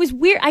was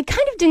weird. I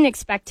kind of didn't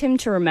expect him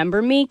to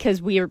remember me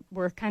because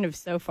we're kind of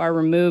so far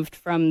removed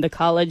from the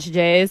college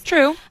days.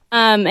 True.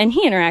 And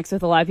he interacts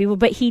with a lot of people,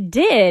 but he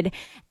did.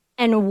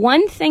 And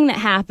one thing that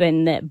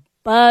happened that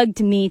bugged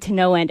me to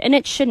no end, and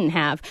it shouldn't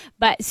have.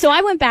 But so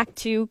I went back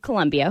to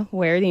Columbia,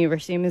 where the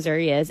University of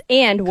Missouri is,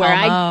 and where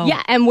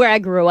I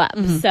grew up.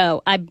 Mm-hmm.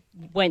 So I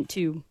went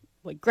to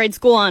like grade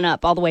school on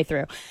up all the way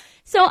through.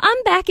 So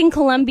I'm back in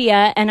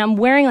Columbia, and I'm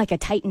wearing like a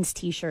Titans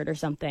t-shirt or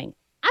something.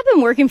 I've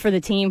been working for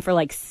the team for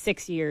like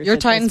 6 years. You're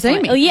Titans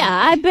Amy. Oh yeah,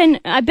 I've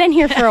been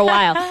here for a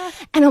while,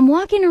 and I'm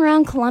walking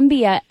around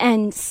Columbia,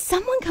 and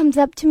someone comes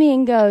up to me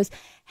and goes,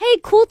 hey,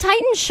 cool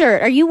Titans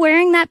shirt. Are you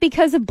wearing that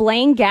because of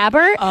Blaine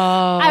Gabbert? Oh.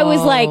 I was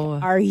like,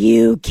 are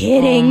you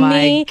kidding me?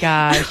 Oh, my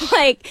gosh.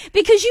 Like,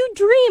 because you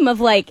dream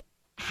of, like,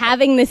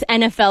 having this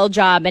NFL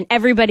job and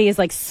everybody is,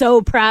 like, so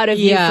proud of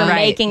you for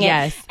making it.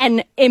 Yes.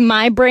 And in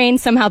my brain,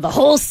 somehow the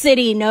whole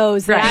city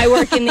knows that I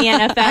work in the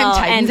NFL. I'm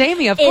Titans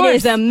Amy, of course. It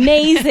is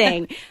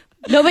amazing.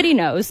 Nobody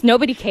knows.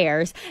 Nobody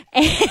cares.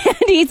 And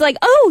he's like,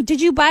 oh,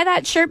 did you buy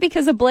that shirt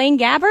because of Blaine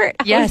Gabbert?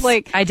 Yes, I was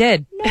like, I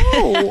did.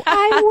 No,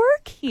 I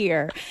work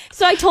here.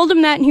 So I told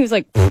him that and he was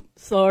like,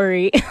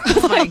 sorry.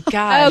 Oh my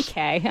gosh.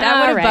 Okay.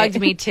 That would have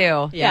bugged me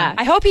too. Yeah.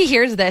 I hope he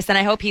hears this and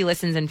I hope he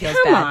listens and feels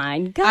Come bad.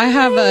 on, guys. I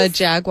have a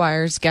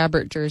Jaguars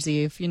Gabbert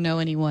jersey if you know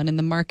anyone in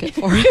the market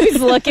for it.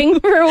 Who's looking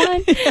for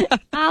one?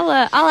 I'll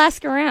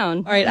ask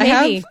around. All right,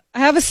 Maybe. I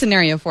have a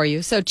scenario for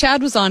you. So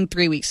Chad was on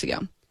 3 weeks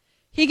ago.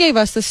 He gave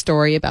us the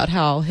story about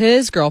how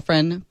his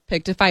girlfriend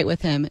picked a fight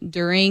with him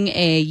during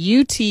a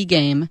UT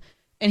game,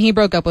 and he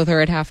broke up with her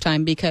at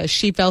halftime because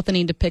she felt the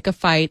need to pick a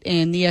fight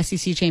in the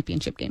SEC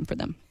championship game for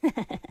them.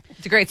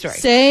 It's a great story.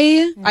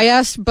 I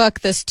asked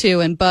Buck this too,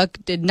 and Buck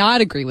did not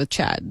agree with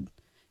Chad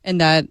in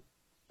that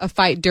a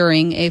fight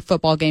during a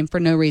football game for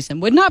no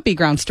reason would not be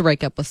grounds to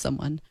break up with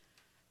someone.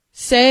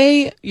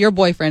 Say your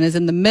boyfriend is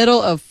in the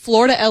middle of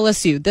Florida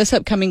LSU this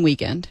upcoming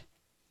weekend.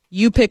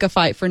 You pick a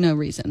fight for no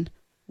reason.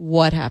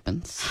 What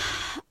happens?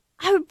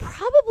 I would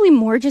probably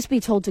more just be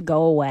told to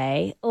go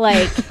away.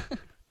 Like,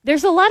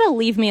 there's a lot of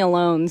leave me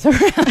alones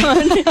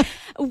around.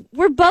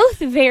 We're both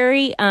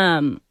very,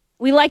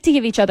 we like to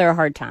give each other a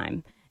hard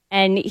time.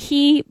 And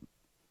he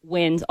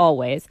wins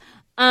always.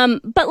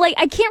 But, like,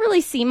 I can't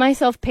really see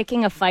myself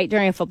picking a fight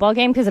during a football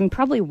game because I'm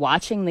probably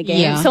watching the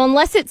game. Yeah. So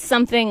unless it's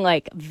something,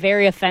 like,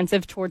 very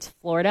offensive towards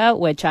Florida,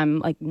 which I'm,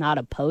 like, not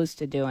opposed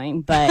to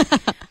doing, but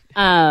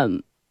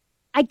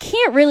I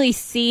can't really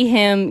see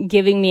him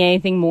giving me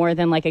anything more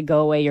than like a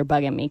go away, you're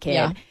bugging me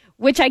kid,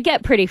 which I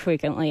get pretty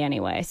frequently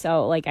anyway.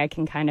 So like I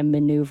can kind of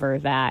maneuver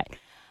that.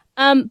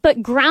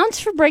 But grounds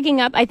for breaking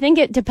up, I think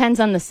it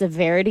depends on the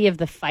severity of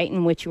the fight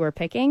in which you are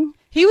picking.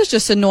 He was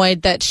just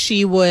annoyed that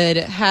she would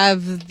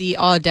have the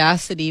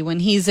audacity when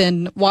he's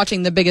in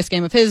watching the biggest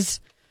game of his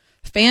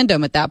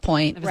fandom at that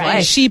point. Right.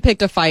 And she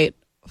picked a fight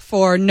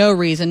for no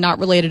reason, not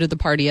related to the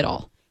party at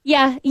all.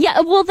 Yeah.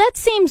 Well, that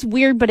seems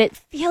weird, but it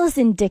feels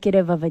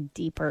indicative of a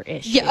deeper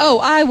issue. Yeah. Oh,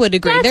 I would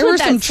agree. That's there what were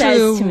some that says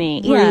true to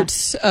me.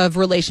 roots of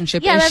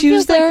relationship that issues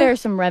feels there. like there are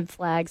some red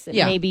flags that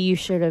maybe you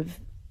should have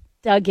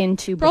dug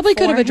into. Probably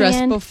could have addressed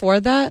beforehand. before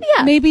that.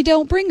 Yeah. Maybe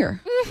don't bring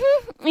her.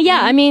 Mm-hmm.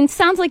 Yeah. I mean,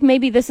 sounds like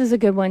maybe this is a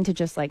good one to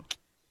just like.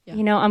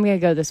 You know, I'm going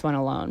to go this one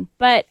alone.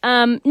 But,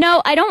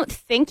 no, I don't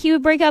think he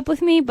would break up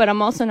with me, but I'm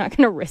also not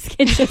going to risk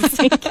it just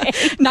in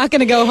case. Not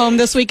going to go home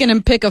this weekend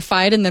and pick a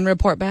fight and then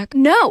report back?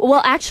 No.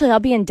 Well, actually, I'll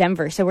be in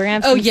Denver, so we're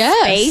going to have some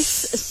space.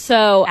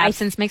 So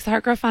absence makes the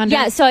heart grow fonder.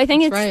 Yeah, so I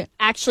think That's it's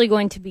actually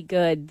going to be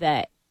good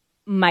that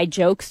my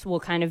jokes will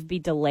kind of be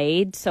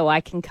delayed so I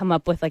can come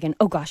up with like an,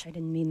 oh gosh, I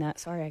didn't mean that.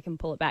 Sorry, I can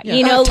pull it back. Yeah.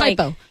 You know,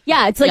 Typo. like,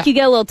 yeah, it's like you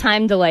get a little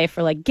time delay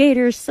for like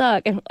Gators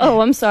suck. And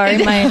oh, I'm sorry,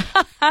 my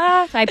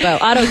typo.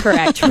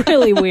 Autocorrect.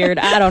 Really weird.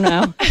 I don't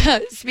know.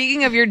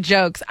 Speaking of your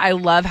jokes, I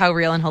love how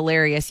real and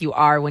hilarious you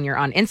are when you're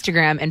on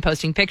Instagram and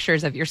posting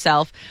pictures of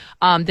yourself.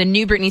 The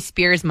new Britney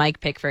Spears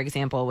mic pic, for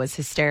example, was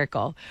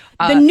hysterical.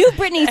 The new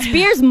Britney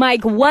Spears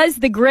mic was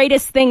the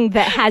greatest thing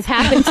that has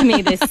happened to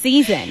me this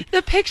season.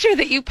 The picture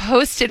that you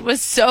posted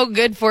was so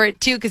good for it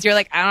too, because you're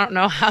like, I don't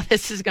know how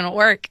this is going to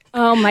work.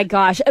 Oh my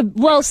gosh.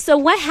 Well, so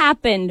what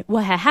happened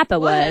was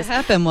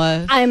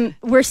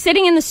we're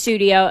sitting in the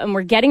studio and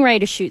we're getting ready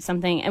to shoot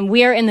something, and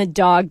we are in the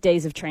dog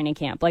days of training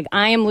camp. Like,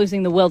 I am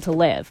losing the will to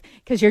live,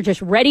 because you're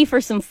just ready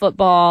for some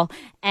football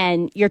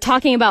and you're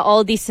talking about all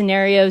of these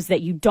scenarios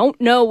that you don't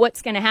know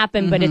what's going to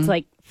happen, but it's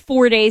like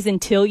 4 days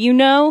until you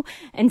know.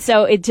 And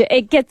so it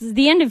gets,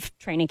 the end of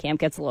training camp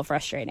gets a little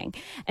frustrating.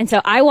 And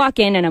so I walk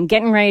in and I'm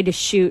getting ready to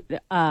shoot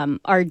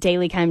our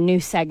daily kind of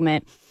news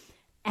segment.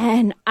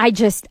 And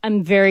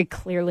I'm very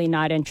clearly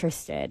not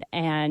interested.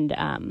 And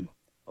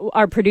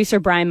our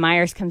producer, Brian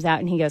Myers, comes out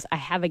and he goes, I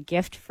have a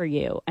gift for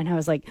you. And I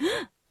was like,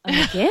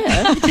 a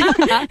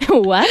gift?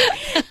 What?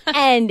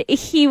 And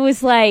he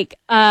was like,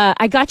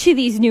 I got you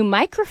these new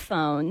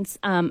microphones.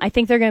 I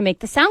think they're going to make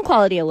the sound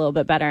quality a little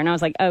bit better. And I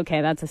was like,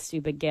 okay, that's a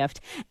stupid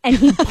gift. And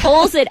he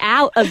pulls it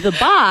out of the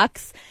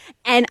box.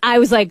 And I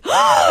was like,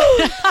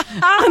 oh,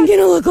 I'm going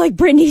to look like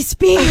Britney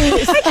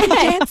Spears. I can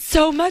dance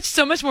so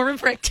much more room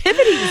for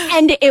activities.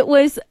 And it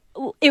was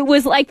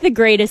like the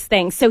greatest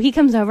thing. So he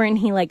comes over and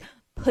he like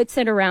puts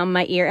it around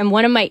my ear. And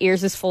one of my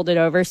ears is folded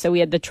over. So we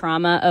had the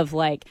trauma of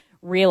like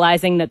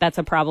realizing that that's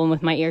a problem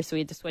with my ear, so we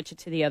had to switch it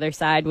to the other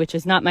side, which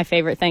is not my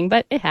favorite thing,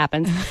 but it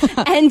happens.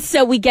 And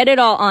so we get it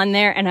all on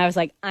there, and I was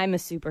like, I'm a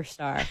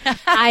superstar.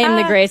 I am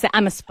the greatest.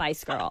 I'm a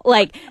Spice Girl.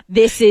 Like,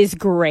 this is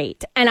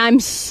great. And I'm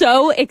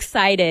so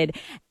excited.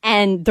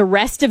 And the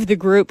rest of the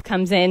group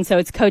comes in, so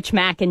it's Coach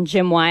Mack and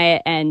Jim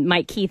Wyatt and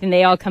Mike Keith, and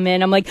they all come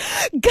in. I'm like,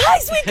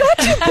 guys, we got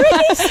you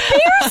Britney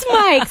Spears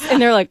mics.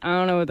 And they're like, I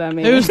don't know what that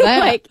means. Who's that?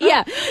 Like,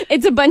 yeah,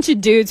 it's a bunch of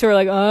dudes who are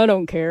like, oh, I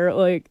don't care.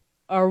 Like,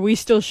 are we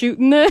still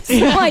shooting this?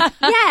 I'm like,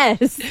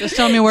 yes. Just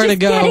tell me where to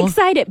go. Get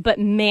excited. But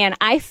man,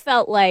 I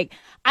felt like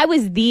I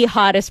was the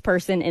hottest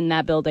person in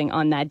that building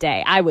on that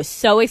day. I was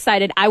so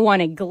excited. I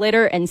wanted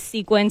glitter and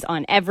sequins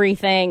on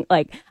everything.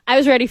 Like, I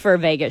was ready for a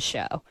Vegas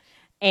show.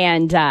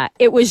 And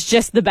it was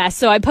just the best.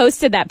 So I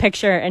posted that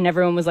picture and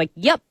everyone was like,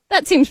 yep,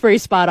 that seems pretty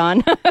spot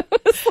on. I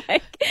was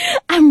like,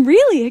 I'm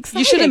really excited.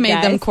 You should have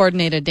made them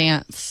coordinate a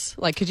dance.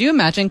 Like, could you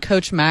imagine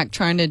Coach Mack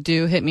trying to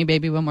do Hit Me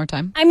Baby One More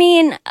Time? I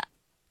mean,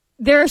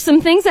 there are some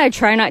things I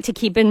try not to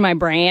keep in my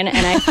brain, and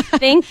I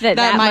think that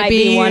might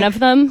be one of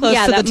them.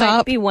 Yeah, that might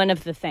might be one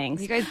of the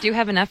things. You guys do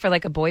have enough for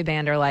like a boy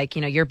band or like,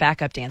 your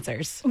backup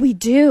dancers. We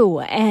do,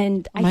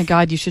 and oh my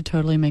God, you should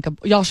totally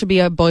y'all should be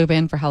a boy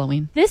band for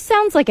Halloween. This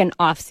sounds like an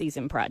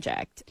off-season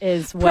project,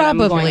 is what I'm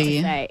going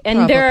to say.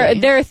 And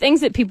there are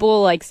things that people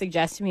will like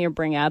suggest to me or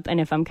bring up, and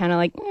if I'm kind of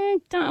like,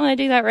 don't want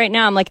to do that right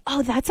now, I'm like,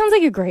 oh, that sounds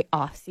like a great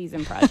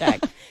off-season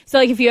project. So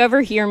like, if you ever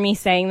hear me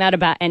saying that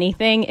about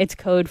anything, it's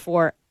code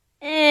for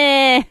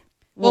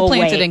we'll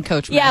plant it in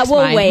Coach Mack's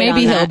mind. Wait.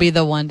 Maybe he'll be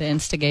the one to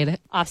instigate it.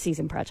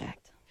 Off-season project.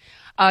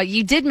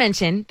 You did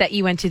mention that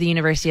you went to the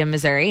University of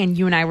Missouri, and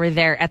you and I were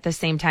there at the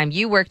same time.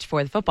 You worked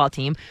for the football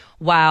team,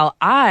 while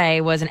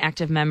I was an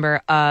active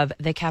member of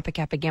the Kappa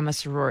Kappa Gamma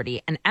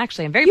sorority. And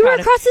actually, I'm very proud of... You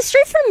were across the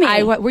street from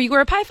me. Were you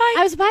a Pi Phi?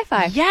 I was a Pi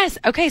Phi. Yes.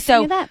 Okay,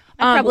 so...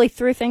 I probably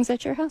threw things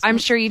at your house. I'm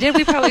sure you did.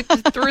 We probably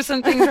threw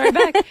some things right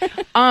back.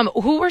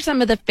 Who were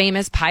some of the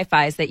famous Pi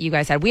Phis that you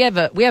guys had? We have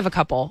a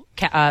couple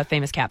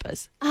famous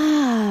Kappas.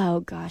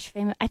 Oh, gosh.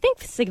 Famous. I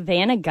think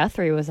Savannah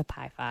Guthrie was a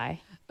Pi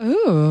Phi.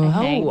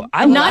 Ooh.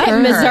 I'm not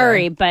in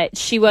Missouri, but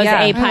she was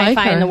a Pi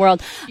Phi in the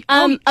world.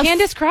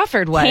 Candace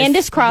Crawford was.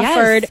 Candace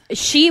Crawford. Yes.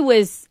 She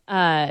was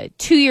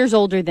 2 years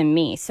older than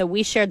me, so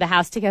we shared the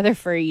house together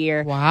for a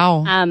year.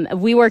 Wow.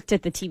 We worked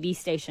at the TV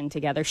station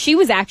together. She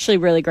was actually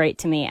really great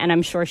to me, and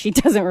I'm sure she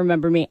doesn't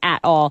remember me at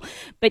all.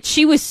 But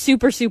she was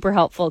super, super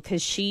helpful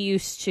because she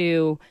used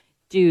to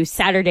do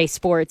Saturday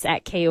sports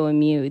at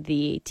KOMU,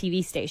 the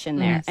TV station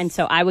there. Yes. And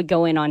so I would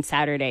go in on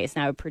Saturdays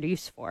and I would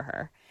produce for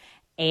her.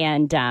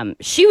 And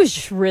she was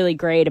just really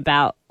great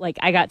about, like,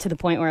 I got to the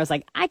point where I was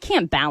like, I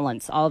can't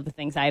balance all of the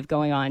things I have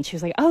going on. She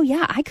was like, oh,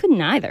 yeah, I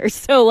couldn't either.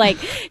 So, like,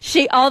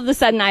 all of a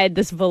sudden I had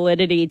this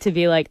validity to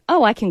be like,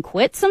 oh, I can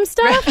quit some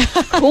stuff?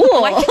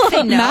 Cool. I can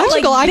say no.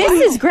 Magical. Like,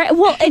 this is great.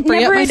 Well, it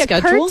never had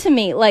occurred to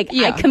me. Like,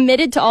 yeah. I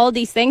committed to all of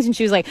these things, and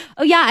she was like,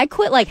 oh, yeah, I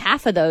quit like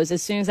half of those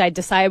as soon as I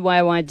decided what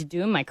I wanted to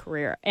do in my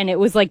career. And it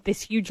was like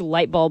this huge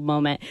light bulb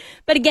moment.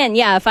 But again,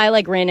 yeah, if I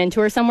like ran into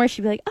her somewhere,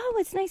 she'd be like, oh,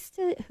 it's nice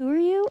to, who are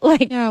you?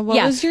 Like, yeah,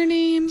 what was your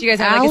name? Do you guys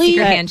have like a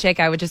secret handshake?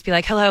 I would just be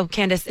like, hello,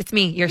 Candace, it's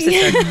me, your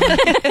sister.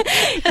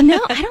 No,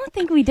 I don't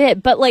think we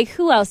did. But like,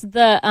 who else?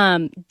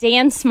 The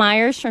Dan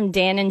Smyers from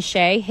Dan and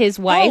Shay, his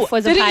wife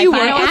was a Pi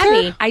Phi.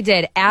 Abby. I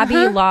did. Abby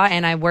Law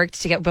and I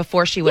worked together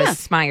before she was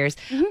Smyers.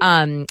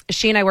 Mm-hmm.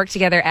 She and I worked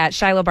together at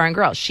Shiloh Bar and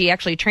Grill. She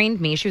actually trained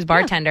me. She was a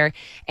bartender,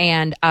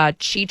 and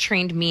she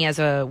trained me as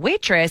a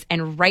waitress.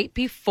 And right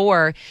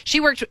before she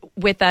worked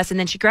with us, and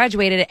then she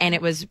graduated, and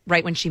it was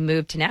right when she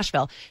moved to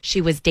Nashville.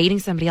 She was dating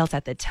somebody else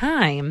at the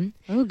time.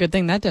 Oh, good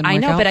thing that didn't work I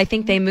know, out. but I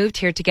think they moved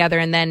here together,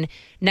 and then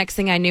next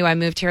thing I knew, I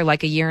moved here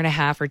like a year and a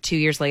half or 2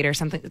 years later,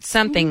 some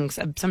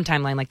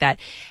timeline like that.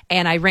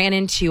 And I ran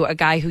into a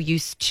guy who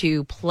used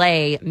to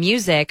play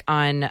music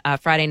on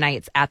Friday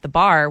nights at the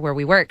bar where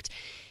we worked.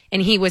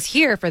 And he was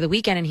here for the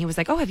weekend, and he was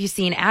like, "Oh, have you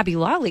seen Abby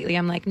Law lately?"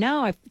 I'm like,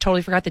 "No, I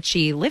totally forgot that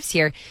she lives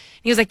here." And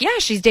he was like, "Yeah,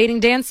 she's dating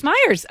Dan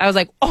Smyers." I was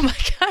like, "Oh my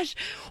gosh,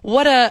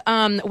 what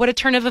a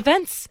turn of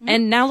events!"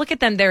 And now look at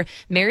them; they're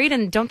married,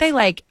 and don't they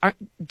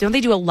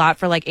do a lot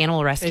for like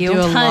animal rescue? They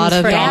do a lot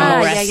of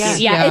animal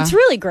rescue. Yeah, it's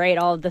really great,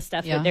 all of the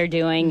stuff that they're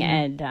doing,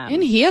 and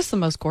he has the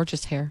most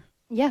gorgeous hair.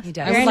 Yeah, he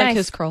does. I very like nice.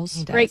 his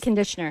curls. Great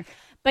conditioner.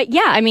 But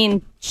yeah, I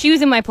mean, she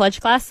was in my pledge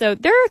class, so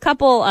there are a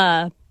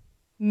couple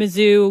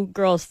Mizzou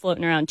girls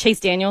floating around. Chase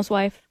Daniel's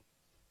wife.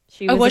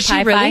 She was was a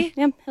Pi she really?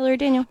 Phi. Yep, Hillary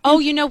Daniel. Oh,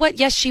 you know what?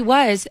 Yes, she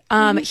was.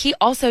 He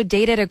also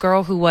dated a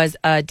girl who was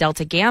a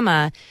Delta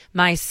Gamma.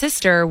 My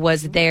sister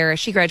was there.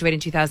 She graduated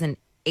in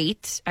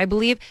 2008, I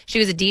believe. She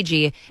was a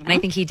DG, and I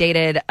think he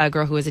dated a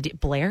girl who was a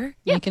Blair.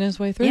 Making his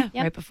way through. Yeah,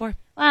 right before.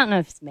 Well, I don't know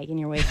if it's making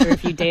your way through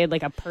if you dated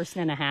like a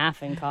person and a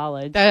half in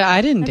college.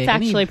 I didn't That's date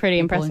any actually pretty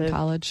people impressive. in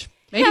college.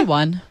 Maybe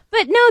one.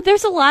 But no,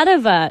 there's a lot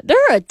of, there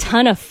are a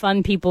ton of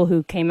fun people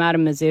who came out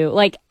of Mizzou.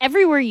 Like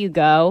everywhere you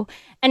go,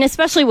 and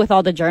especially with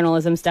all the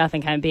journalism stuff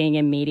and kind of being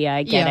in media,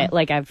 I get it.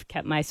 Like I've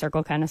kept my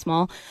circle kind of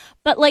small.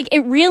 But like it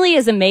really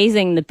is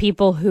amazing the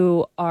people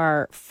who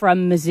are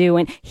from Mizzou.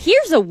 And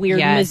here's a weird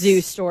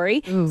Mizzou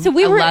story. So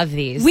we love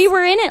these. We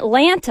were in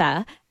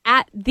Atlanta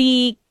at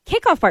the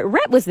kickoff party.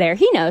 Rhett was there.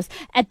 He knows.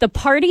 At the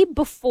party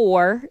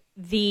before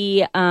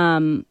the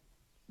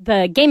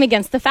game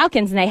against the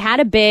Falcons, and they had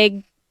a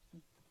big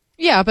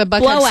but Buckhead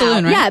blowout.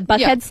 Saloon, right? Yeah,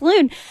 Buckhead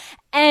Saloon.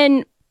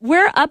 And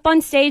we're up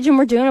on stage and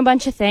we're doing a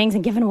bunch of things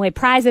and giving away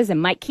prizes,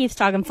 and Mike Keith's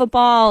talking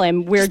football,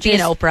 and we're Just being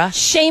Oprah.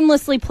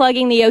 shamelessly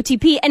plugging the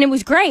OTP, and it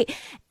was great.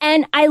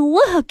 And I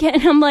look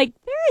and I'm like,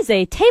 there is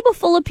a table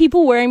full of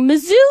people wearing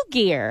Mizzou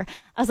gear.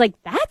 I was like,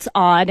 that's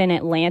odd in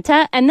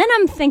Atlanta. And then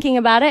I'm thinking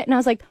about it and I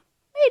was like,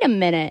 wait a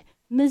minute.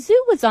 Mizzou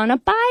was on a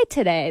bye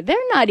today. They're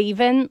not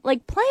even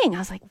like playing. I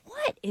was like,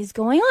 what is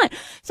going on?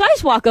 So I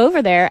just walk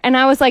over there and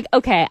I was like,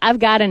 okay, I've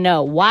got to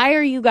know, why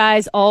are you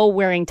guys all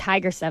wearing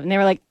Tiger stuff? And they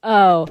were like,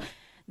 oh,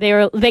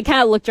 they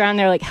kind of looked around.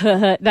 They're like,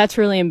 that's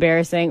really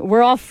embarrassing.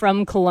 We're all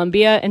from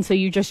Columbia. And so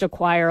you just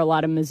acquire a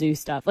lot of Mizzou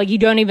stuff. Like you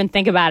don't even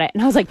think about it.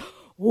 And I was like,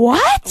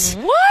 what?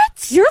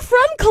 You're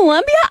from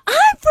Columbia?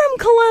 I'm from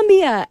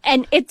Columbia.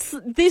 And it's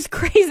this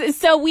crazy.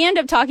 So we end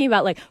up talking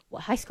about like,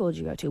 what high school did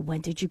you go to?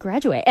 When did you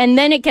graduate? And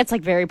then it gets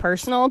like very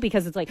personal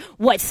because it's like,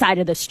 what side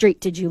of the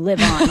street did you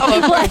live on?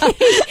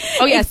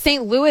 Oh yeah,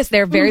 St. Louis,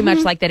 they're very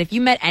much like that. If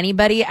you met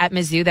anybody at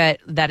Mizzou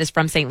that is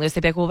from St. Louis,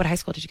 they'd be like, well, what high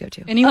school did you go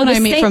to? Anyone I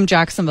meet from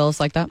Jacksonville is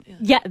like that.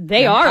 Yeah,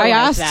 they are I like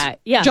asked that.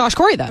 Yeah. Josh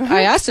Corey that.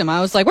 I asked him,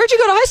 I was like, where'd you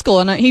go to high school?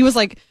 And he was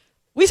like,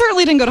 we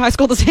certainly didn't go to high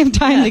school at the same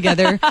time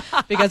together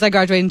because I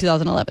graduated in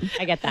 2011.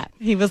 I get that.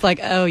 He was like,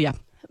 oh, yeah.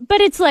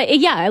 But it's like,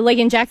 yeah, like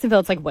in Jacksonville,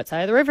 it's like, what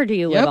side of the river do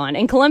you live on?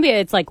 In Columbia,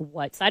 it's like,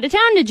 what side of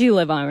town did you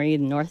live on? Were you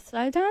the north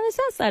side of town or the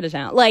south side of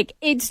town? Like,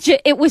 it's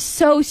just, it was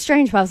so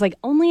strange. But I was like,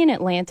 only in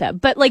Atlanta.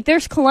 But like,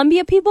 there's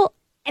Columbia people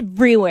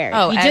everywhere.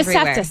 Oh, you just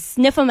everywhere. have to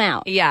sniff them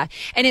out. Yeah.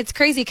 And it's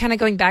crazy kind of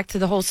going back to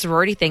the whole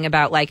sorority thing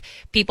about like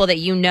people that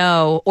you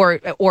know or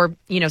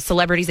you know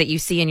celebrities that you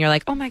see and you're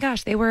like, "Oh my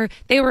gosh, they were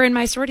in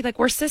my sorority, like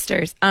we're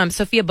sisters."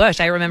 Sophia Bush,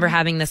 I remember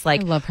having this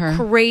like I love her.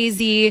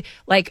 crazy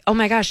like, "Oh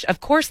my gosh,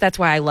 of course that's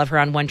why I love her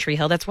on One Tree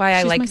Hill. That's why I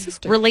She's my like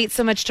sister. relate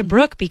so much to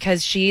Brooke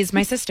because she's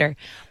my sister."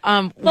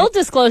 Full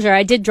disclosure,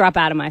 I did drop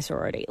out of my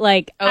sorority.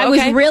 Like, Oh, I was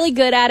okay. really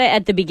good at it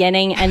at the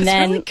beginning, and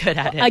then really good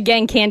at it.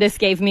 again, Candace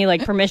gave me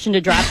like permission to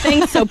drop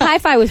things, so Pi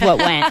Phi was what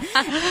went.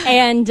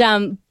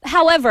 And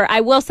however, I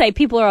will say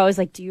people are always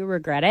like, "Do you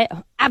regret it?"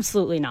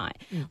 Absolutely not.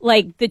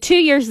 Like the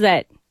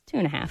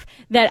 2.5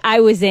 that I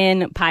was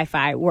in Pi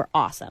Phi were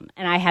awesome,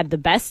 and I had the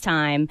best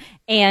time.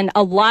 And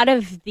a lot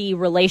of the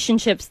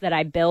relationships that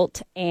I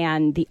built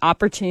and the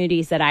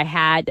opportunities that I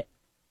had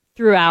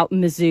throughout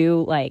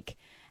Mizzou, like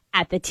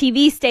at the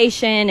TV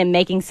station and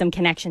making some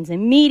connections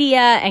in media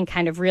and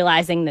kind of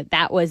realizing that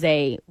that was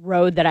a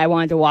road that I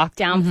wanted to walk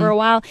down for a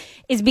while,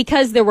 is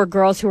because there were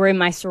girls who were in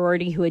my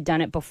sorority who had done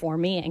it before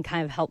me and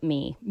kind of helped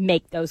me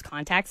make those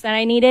contacts that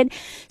I needed.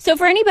 So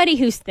for anybody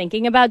who's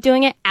thinking about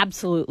doing it,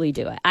 absolutely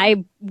do it.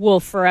 I will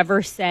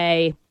forever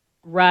say,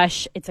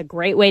 rush. It's a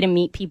great way to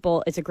meet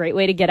people. It's a great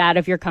way to get out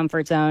of your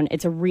comfort zone.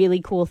 It's a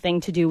really cool thing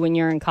to do when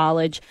you're in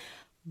college.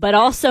 But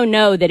also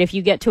know that if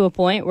you get to a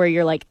point where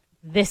you're like,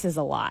 this is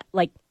a lot,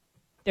 like,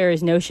 there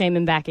is no shame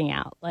in backing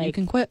out. Like, You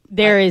can quit.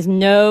 There is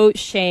no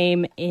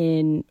shame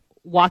in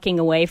walking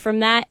away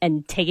from that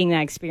and taking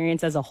that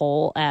experience as a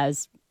whole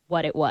as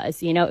what it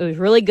was. You know, it was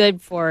really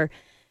good for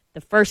the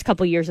first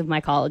couple years of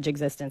my college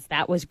existence.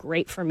 That was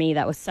great for me.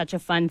 That was such a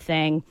fun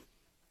thing.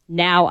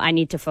 Now I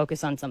need to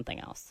focus on something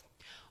else.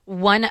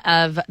 One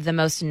of the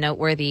most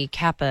noteworthy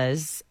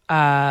Kappas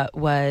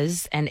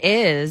was and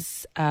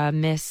is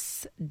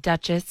Miss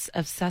Duchess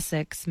of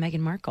Sussex, Meghan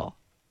Markle.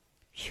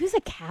 She was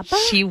a Kappa?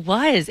 She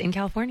was in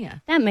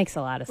California. That makes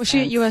a lot of Was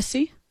sense. she at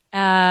USC?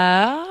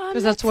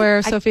 Because That's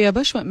where Sophia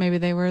Bush went. Maybe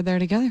they were there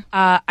together.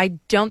 I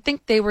don't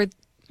think they were.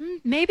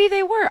 Maybe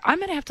they were. I'm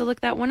going to have to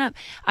look that one up.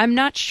 I'm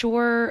not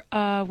sure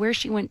where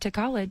she went to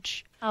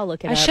college. I'll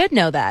look it I up. should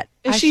know that.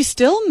 Is she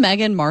still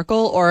Meghan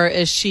Markle or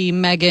is she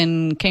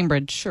Meghan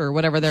Cambridge or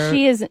whatever they're...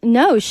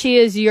 She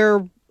is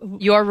your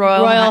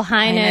Royal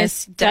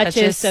Highness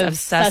Duchess of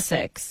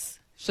Sussex.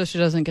 So she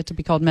doesn't get to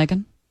be called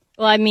Meghan?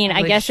 Well, I mean, I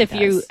believe guess she if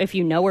does.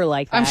 you know her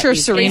like that. I'm sure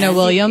these Serena days.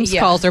 Williams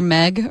Yeah. calls her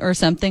Meg or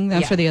something.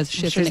 I'm Yeah. sure she I'm has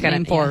sure a she's got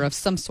nickname a- for yeah. her of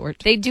some sort.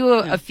 They do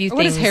a few Or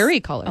what things. does Harry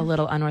call her? A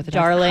little unorthodox.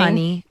 Darling.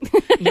 Honey.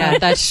 Yeah,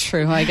 that's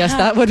true. I guess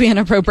that would be an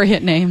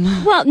appropriate name.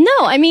 Well, no,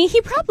 I mean, he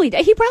probably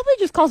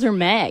just calls her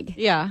Meg.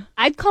 Yeah.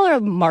 I'd call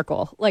her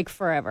Markle, like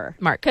forever.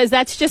 Mark. Because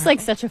that's just like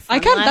such a fun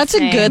last That's a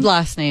name. good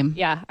last name.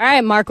 Yeah. All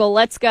right, Markle,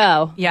 let's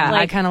go. Yeah,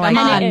 I kinda like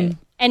that.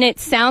 And it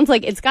sounds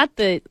like it's got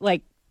the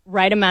like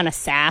right amount of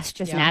sass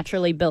just Yeah.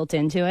 naturally built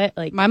into it.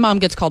 Like My mom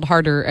gets called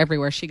Harder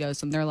everywhere she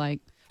goes, and they're like,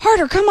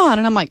 Harder, come on.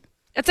 And I'm like,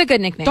 That's a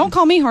good nickname. don't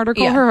call me Harder,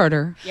 call Yeah. her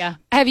Harder. yeah.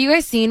 Have you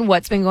guys seen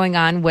what's been going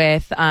on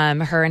with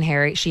her and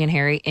Harry, she and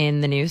Harry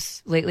in the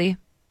news lately?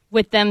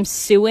 With them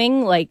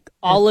suing like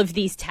all of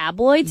these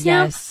tabloids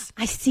Yes.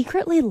 now. I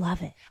secretly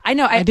love it. I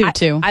know. I do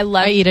too. I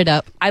love I eat it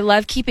up. I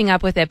love keeping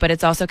up with it, but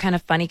it's also kind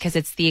of funny because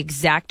it's the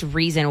exact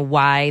reason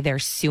why they're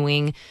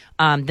suing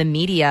the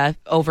media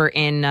over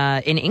in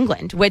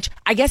England, which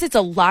I guess it's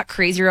a lot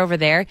crazier over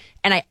there.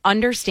 And I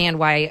understand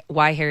why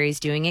Harry's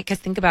doing it because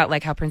think about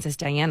like how Princess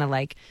Diana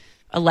like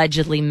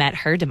allegedly met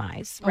her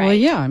demise. Well,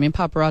 yeah. I mean,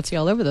 paparazzi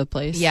all over the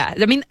place. Yeah,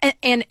 I mean,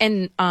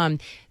 and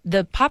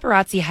the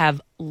paparazzi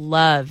have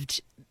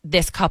loved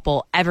this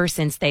couple ever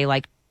since they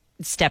like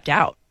stepped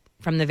out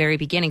from the very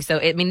beginning. So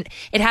I mean,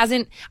 it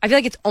hasn't. I feel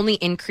like it's only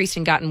increased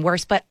and gotten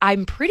worse. But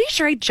I'm pretty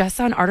sure I just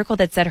saw an article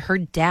that said her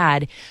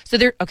dad. So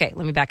they're okay.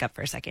 Let me back up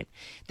for a second.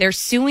 They're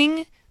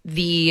suing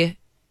the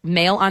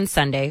Mail on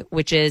Sunday,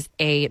 which is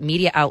a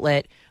media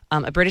outlet,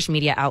 a British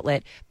media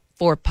outlet,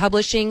 for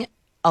publishing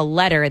a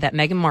letter that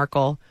Meghan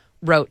Markle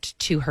wrote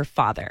to her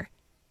father.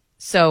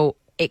 So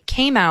it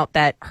came out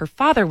that her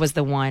father was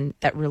the one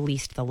that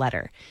released the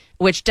letter,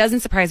 which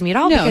doesn't surprise me at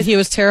all. No, because he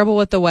was terrible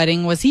with the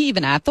wedding. Was he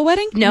even at the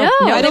wedding? no, No,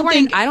 they I don't weren't.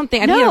 think- I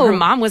think No. her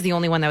mom was the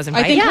only one that was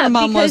invited. think her Yeah,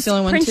 mom was because the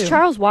only one, Prince too.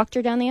 Charles walked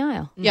her down the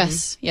aisle.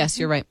 Yes. Yes,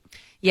 you're right.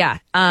 Yeah.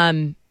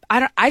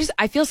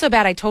 I feel so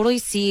bad. I totally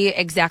see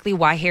exactly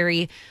why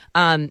Harry,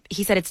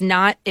 he said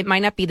it might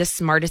not be the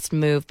smartest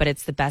move, but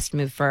it's the best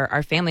move for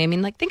our family. I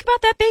mean, like, think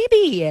about that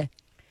baby.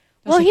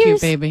 That's Well, a cute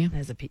here's- baby.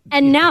 That's a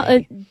And beautiful now,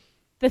 baby.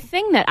 the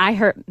thing that I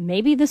heard,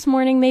 maybe this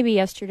morning, maybe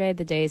yesterday,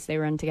 the days they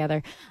run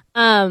together,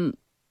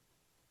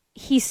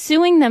 he's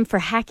suing them for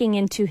hacking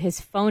into his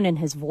phone and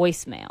his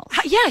voicemails.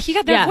 Yeah, he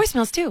got their Yeah.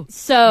 voicemails too.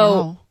 So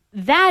Wow.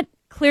 that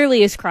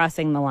clearly is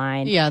crossing the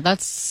line. Yeah,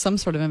 that's some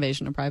sort of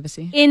invasion of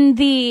privacy. In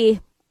the,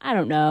 I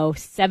don't know,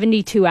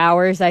 72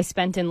 hours I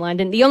spent in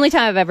London, the only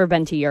time I've ever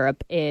been to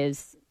Europe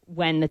is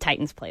when the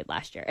Titans played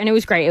last year. And it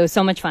was great. It was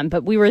so much fun.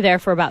 But we were there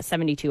for about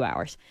 72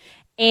 hours.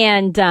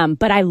 And,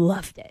 but I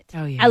loved it.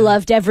 Oh, yeah. I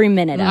loved every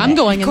minute of it. I'm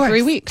going in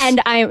 3 weeks.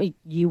 And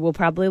you will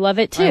probably love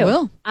it too. I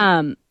will.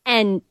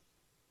 And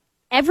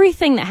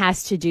everything that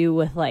has to do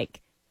with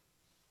like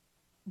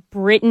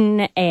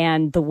Britain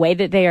and the way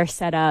that they are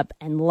set up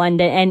and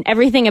London and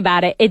everything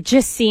about it, it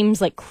just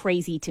seems like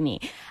crazy to me.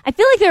 I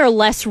feel like there are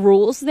less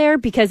rules there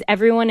because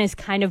everyone is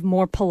kind of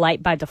more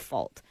polite by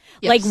default.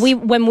 Yes. Like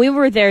when we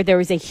were there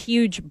was a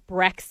huge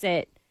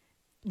Brexit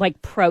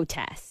like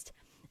protest.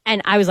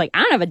 And I was like,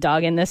 I don't have a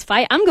dog in this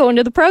fight. I'm going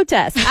to the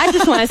protest. I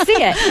just want to see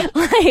it.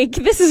 Like,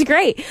 this is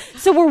great.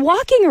 So we're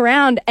walking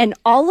around and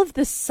all of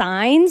the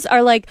signs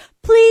are like,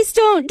 please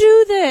don't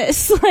do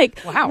this.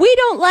 Like, Wow. we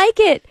don't like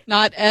it.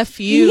 Not F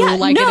you Yeah,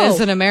 like no. it is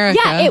in America.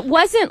 Yeah, it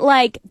wasn't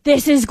like,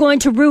 this is going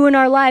to ruin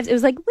our lives. It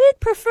was like, we'd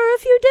prefer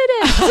if you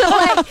didn't. So,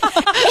 like,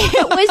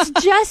 it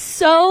was just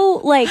so,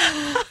 like,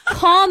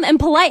 calm and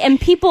polite. And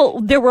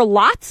people, there were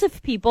lots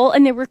of people,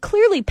 and they were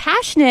clearly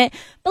passionate.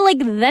 But, like,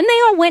 then they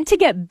all went to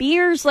get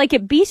beers, like,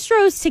 at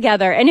bistros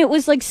together. And it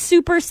was, like,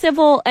 super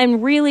civil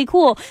and really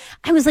cool.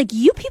 I was like,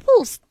 you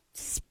people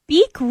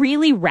speak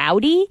really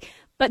rowdy,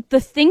 but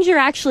the things you're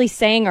actually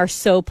saying are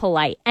so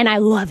polite. And I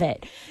love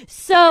it.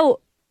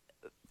 So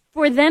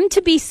for them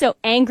to be so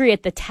angry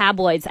at the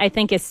tabloids, I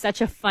think is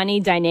such a funny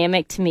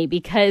dynamic to me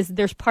because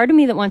there's part of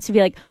me that wants to be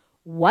like,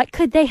 what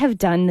could they have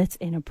done that's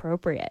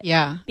inappropriate?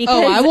 Yeah.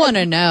 Because- I want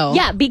to know.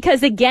 Yeah,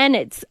 because again,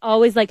 it's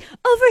always like,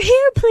 over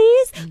here,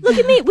 please. Look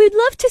at me. We'd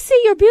love to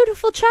see your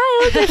beautiful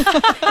child if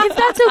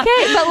that's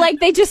okay. But like,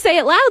 they just say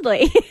it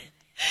loudly.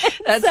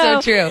 That's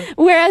so true.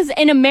 Whereas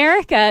in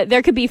America,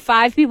 there could be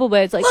 5 people,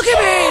 but it's like, look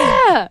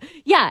at me.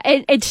 Yeah,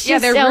 it's just Yeah,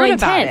 they're so rude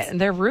intense. about it. And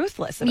they're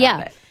ruthless about Yeah,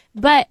 it.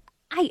 but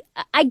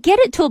I get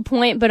it to a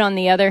point, but on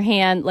the other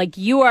hand, like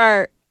you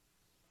are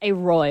a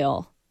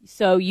royal,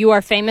 so you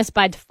are famous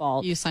by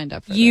default. You signed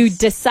up for You this.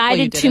 decided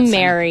Well, you to didn't sign up.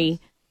 marry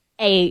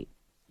a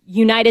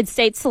United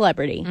States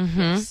celebrity.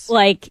 Mm-hmm.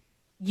 Like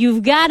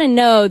you've got to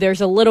know there's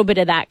a little bit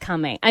of that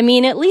coming. I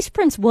mean, at least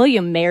Prince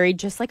William married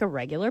just like a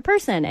regular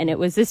person, and it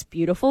was this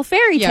beautiful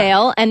fairy Yeah.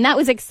 tale, and that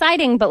was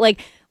exciting. But like,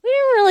 we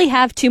didn't really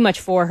have too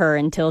much for her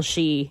until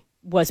she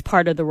was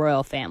part of the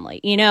royal family,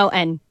 you know.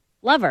 And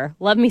love her,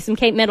 love me some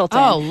Kate Middleton.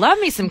 Oh, love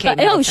me some Kate But,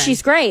 Middleton. oh,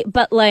 she's great.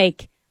 But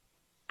like,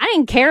 I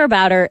didn't care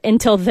about her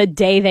until the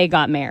day they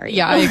got married.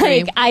 Yeah,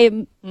 I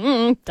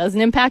agree.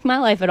 Doesn't impact my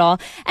life at all.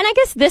 And I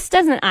guess this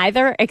doesn't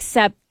either,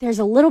 except there's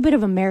a little bit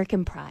of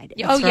American pride.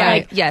 Oh, yeah.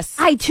 Like, Yes.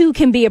 I too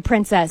can be a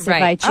princess if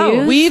I choose.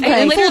 Oh, We've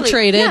And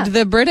infiltrated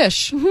the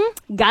British.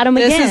 Got them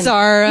again. This is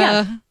our.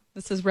 Yeah.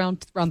 This is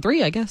round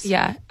 3, I guess.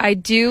 Yeah, I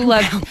do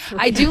love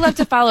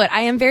to follow it.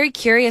 I am very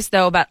curious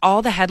though about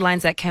all the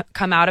headlines that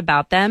come out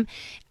about them.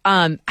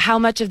 How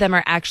much of them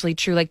are actually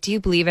true? Like, do you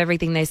believe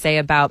everything they say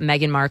about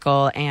Meghan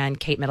Markle and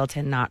Kate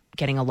Middleton not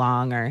getting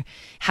along, or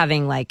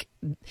having like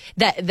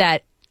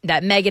that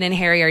Meghan and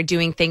Harry are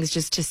doing things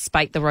just to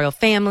spite the royal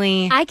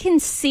family? I can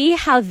see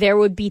how there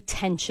would be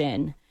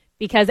tension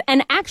because,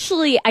 and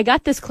actually, I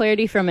got this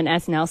clarity from an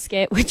SNL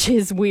skit, which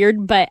is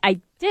weird, but I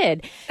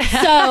did.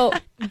 So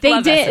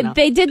Love SNL.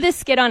 they did this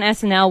skit on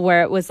SNL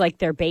where it was like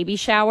their baby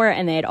shower,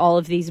 and they had all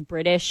of these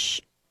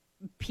British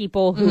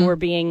people who were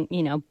being,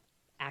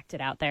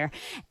 acted out there.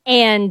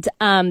 And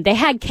they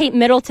had Kate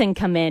Middleton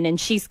come in, and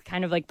she's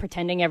kind of like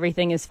pretending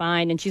everything is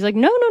fine. And she's like,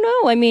 no.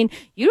 I mean,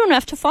 you don't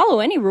have to follow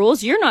any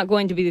rules. You're not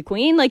going to be the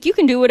queen. Like, you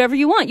can do whatever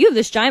you want. You have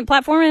this giant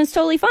platform, and it's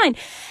totally fine.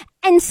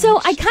 And so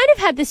I kind of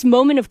had this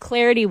moment of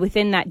clarity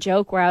within that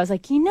joke where I was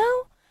like, I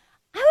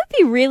would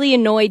be really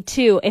annoyed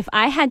too if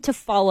I had to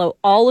follow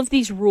all of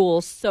these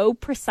rules so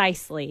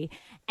precisely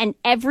and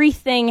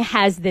everything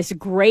has this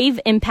grave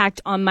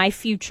impact on my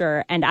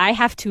future and I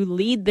have to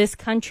lead this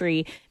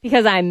country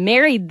because I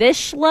married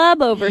this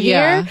schlub over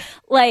here.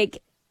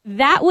 Like,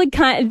 that would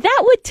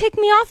tick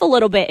me off a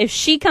little bit if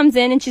she comes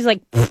in and she's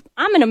like,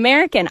 I'm an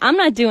American. I'm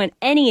not doing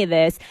any of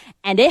this.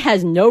 And it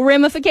has no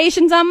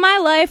ramifications on my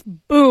life.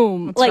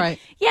 Boom. That's right.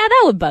 Yeah,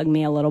 that would bug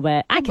me a little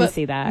bit. I can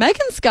see that.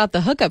 Meghan's got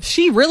the hookup.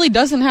 She really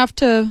doesn't have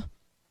to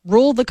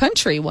rule the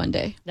country one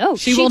day. No,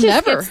 she will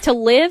just never gets to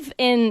live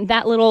in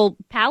that little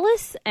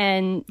palace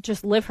and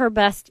just live her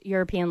best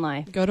European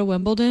life. go to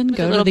Wimbledon,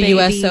 go to little the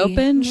U.S. baby.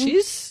 Open.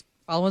 She's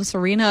following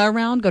Serena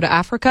around. Go to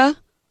Africa.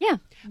 Yeah.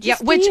 Yeah,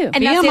 Just do you. and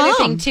Be that's a the other mom.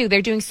 thing too.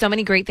 They're doing so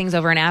many great things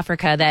over in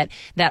Africa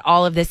that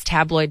all of this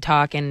tabloid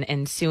talk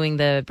and suing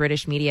the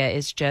British media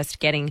is just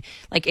getting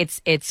like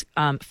it's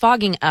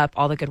fogging up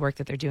all the good work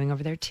that they're doing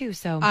over there too.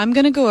 So I'm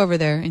going to go over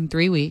there in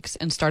 3 weeks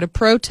and start a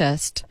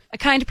protest a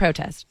kind of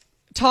protest.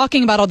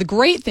 talking about all the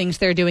great things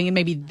they're doing, and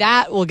maybe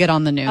that will get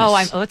on the news.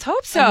 Let's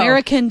hope so.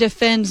 American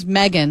defends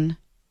Meghan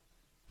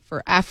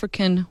for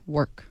African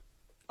work.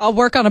 I'll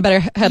work on a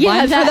better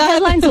headline for that that.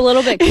 headline's a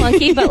little bit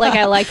clunky, but like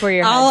I like where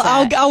your head's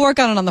at. I'll work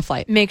on it on the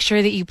flight. Make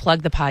sure that you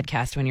plug the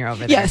podcast when you're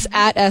over there. Yes,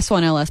 at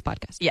S1LS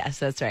podcast. Yes,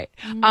 that's right.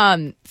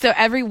 So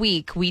every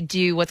week we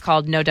do what's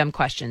called No Dumb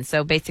Questions.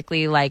 So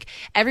basically, like,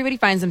 everybody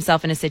finds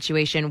themselves in a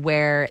situation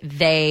where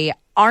they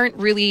aren't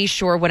really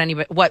sure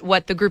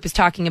what the group is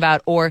talking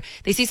about, or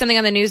they see something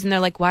on the news and they're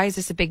like, why is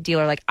this a big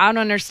deal? Or like, I don't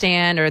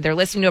understand, or they're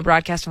listening to a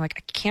broadcast and like,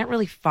 I can't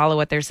really follow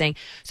what they're saying.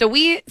 So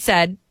we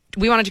said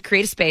we wanted to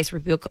create a space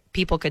where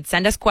people could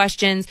send us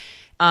questions,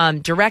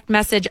 direct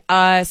message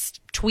us,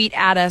 tweet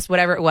at us,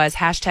 whatever it was,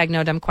 hashtag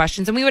No Dumb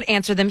Questions, and we would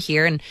answer them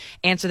here and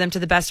answer them to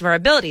the best of our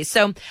abilities.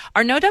 So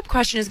our No Dumb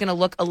question is going to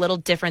look a little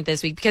different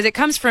this week because it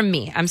comes from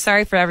me. I'm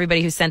sorry for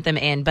everybody who sent them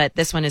in, but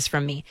this one is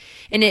from me.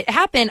 And it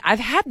happened, I've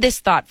had this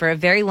thought for a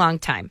very long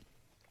time.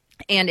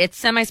 And it's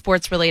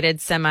semi-sports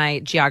related,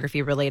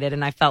 semi-geography related,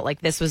 and I felt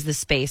like this was the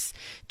space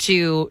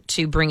to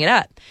bring it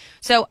up.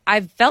 So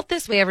I've felt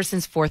this way ever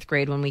since 4th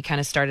grade when we kind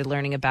of started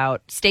learning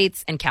about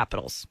states and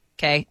capitals,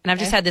 okay? And I've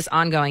just had this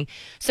ongoing.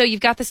 So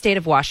you've got the state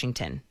of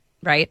Washington,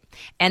 right?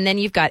 And then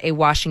you've got a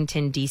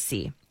Washington,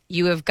 D.C.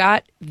 You have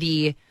got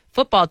the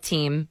football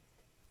team,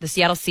 the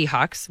Seattle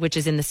Seahawks, which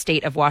is in the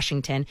state of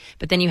Washington,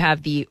 but then you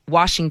have the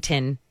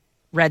Washington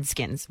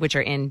Redskins, which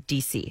are in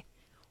D.C.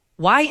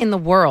 Why in the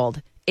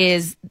world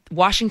is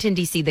Washington,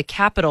 D.C., the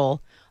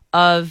capital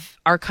of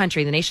our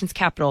country, the nation's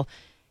capital?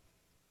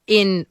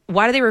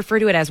 Why do they refer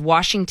to it as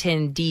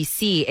Washington,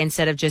 D.C.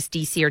 instead of just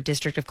D.C. or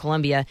District of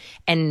Columbia?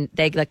 And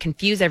they like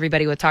confuse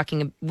everybody with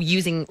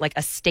using like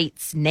a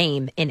state's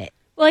name in it.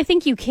 Well, I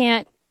think you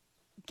can't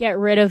get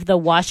rid of the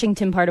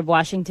Washington part of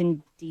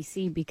Washington,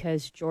 D.C.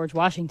 because George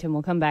Washington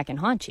will come back and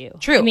haunt you.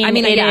 True. I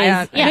mean, it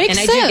yeah, is. Yeah. and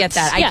I do get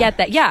that. I get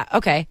that. Yeah.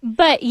 Okay.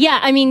 But yeah,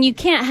 I mean, you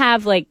can't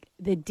have like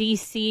the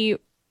D.C.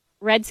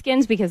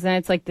 Redskins because then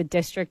it's like the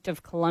District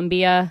of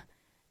Columbia,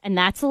 and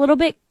that's a little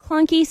bit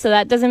clunky, so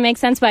that doesn't make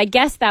sense. But I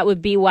guess that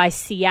would be why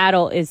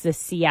Seattle is the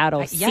Seattle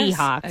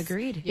Seahawks.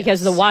 Agreed.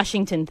 Because the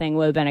Washington thing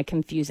would have been a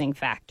confusing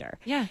factor.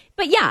 Yeah.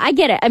 But yeah, I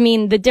get it. I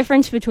mean, the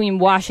difference between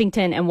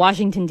Washington and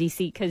Washington,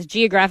 D.C., because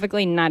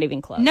geographically, not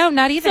even close. No,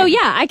 not even. So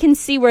yeah, I can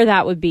see where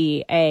that would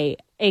be a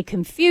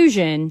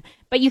confusion,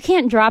 but you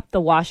can't drop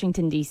the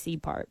Washington, D.C.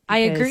 part.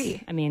 I because,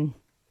 agree. I mean,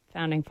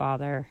 founding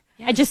father.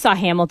 I just saw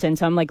Hamilton,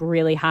 so I'm like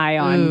really high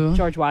on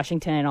George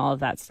Washington and all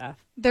of that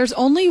stuff. There's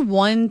only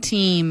one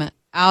team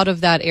out of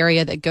that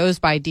area that goes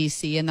by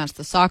DC, and that's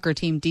the soccer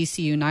team, DC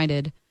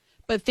United.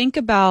 But think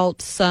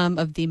about some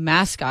of the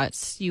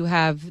mascots. You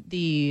have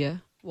the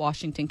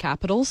Washington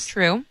Capitals.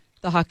 True.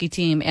 The hockey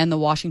team, and the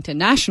Washington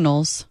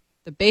Nationals,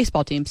 the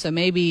baseball team. So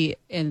maybe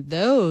in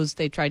those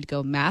they tried to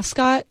go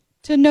mascot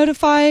to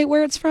notify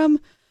where it's from.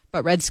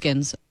 But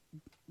Redskins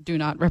do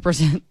not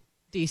represent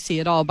DC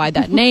at all by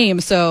that name,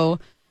 so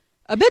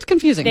a bit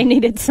confusing. They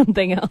needed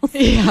something else.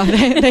 Yeah,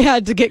 they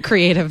had to get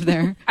creative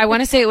there. I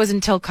want to say it was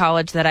until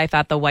college that I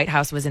thought the White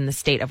House was in the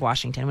state of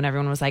Washington, when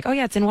everyone was like, oh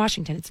yeah, it's in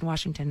Washington. It's in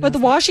Washington. But the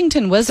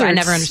Washington Wizards, so I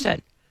never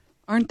understood.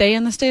 Aren't they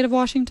in the state of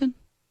Washington?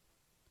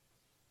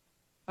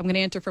 I'm going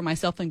to answer for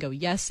myself and go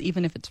yes,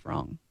 even if it's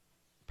wrong.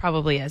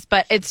 Probably is.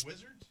 But it's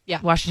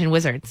Washington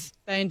Wizards.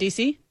 They in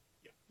D.C.?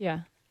 Yeah.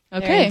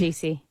 Okay. They're in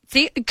D.C.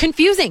 See,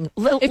 confusing.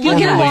 If you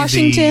get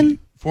Washington...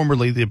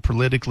 Formerly the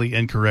politically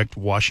incorrect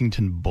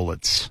Washington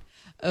Bullets.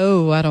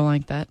 Oh, I don't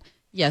like that.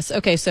 Yes.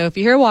 Okay. So if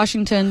you hear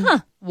Washington,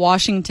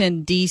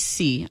 Washington,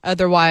 D.C.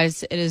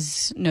 Otherwise, it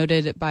is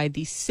noted by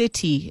the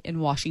city in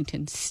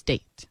Washington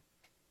State.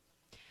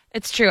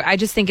 It's true. I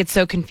just think it's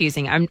so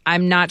confusing.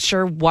 I'm not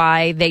sure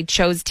why they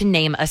chose to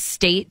name a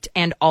state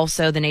and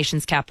also the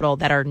nation's capital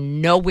that are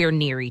nowhere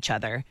near each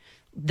other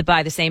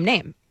by the same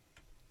name.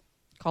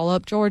 Call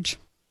up George.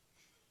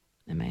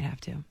 I might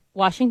have to.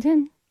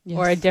 Washington? Yes.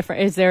 Or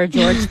is there a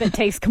George that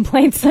takes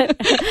complaints that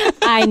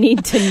I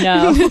need to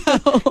know?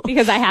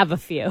 Because I have a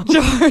few.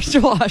 George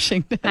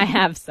Washington. I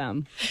have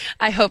some.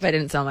 I hope I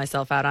didn't sell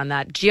myself out on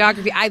that.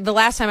 Geography. The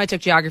last time I took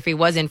geography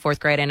was in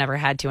 4th grade. I never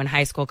had to in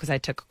high school because I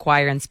took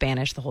choir and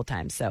Spanish the whole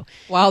time. So,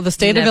 wow, the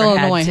state of never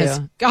Illinois had has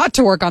to. got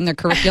to work on their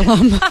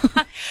curriculum.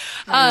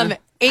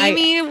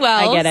 Amy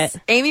Wells. I get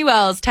it. Amy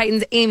Wells,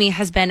 Titans Amy,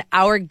 has been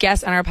our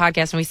guest on our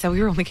podcast, and we said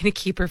we were only going to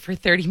keep her for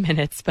 30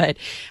 minutes, but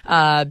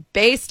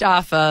based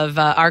off of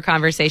our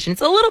conversation,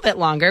 it's a little bit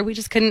longer. We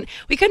couldn't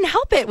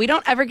help it. We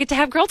don't ever get to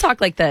have girl talk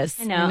like this.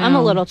 I know. I'm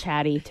a little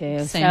chatty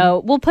too. Same.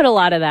 So we'll put a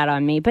lot of that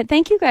on me. But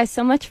thank you guys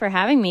so much for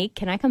having me.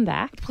 Can I come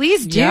back?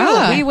 Please do.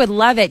 Yeah. We would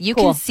love it. You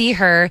Cool. can see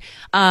her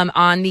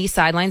on the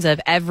sidelines of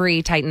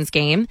every Titans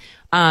game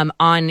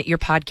on your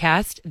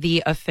podcast,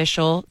 the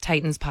official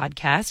Titans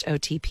podcast,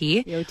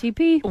 OTP. The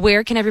OTP.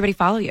 Where can everybody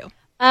follow you?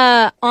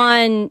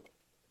 On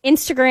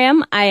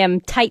Instagram, I am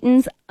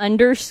Titans_Amy,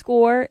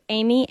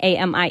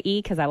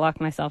 AMIE, because I locked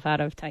myself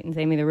out of Titans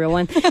Amy, the real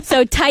one.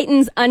 So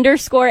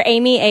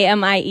Titans_Amy,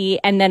 AMIE,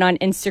 and then on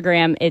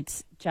Instagram,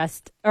 it's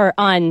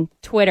on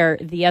Twitter,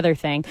 the other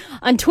thing.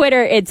 On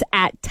Twitter, it's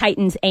at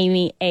Titans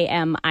Amy,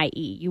 AMIE.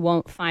 You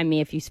won't find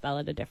me if you spell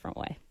it a different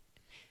way.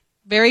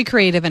 Very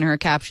creative in her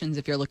captions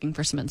if you're looking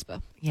for some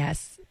inspo.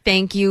 Yes.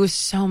 Thank you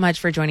so much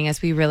for joining us.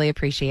 We really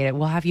appreciate it.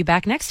 We'll have you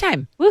back next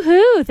time.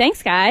 Woohoo!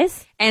 Thanks,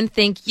 guys. And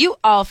thank you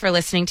all for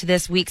listening to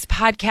this week's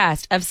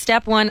podcast of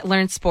Step 1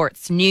 Learn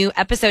Sports. New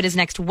episode is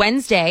next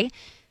Wednesday.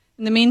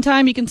 In the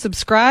meantime, you can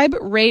subscribe,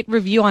 rate,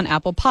 review on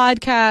Apple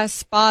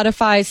Podcasts,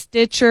 Spotify,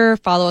 Stitcher.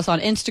 Follow us on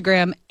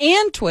Instagram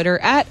and Twitter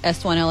at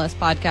S1LS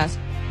Podcast.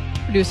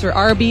 Producer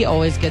RB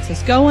always gets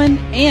us going.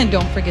 And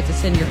don't forget to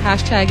send your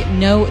hashtag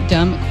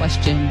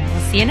 #NoDumbQuestion.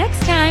 We'll see you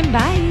next time.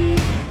 Bye.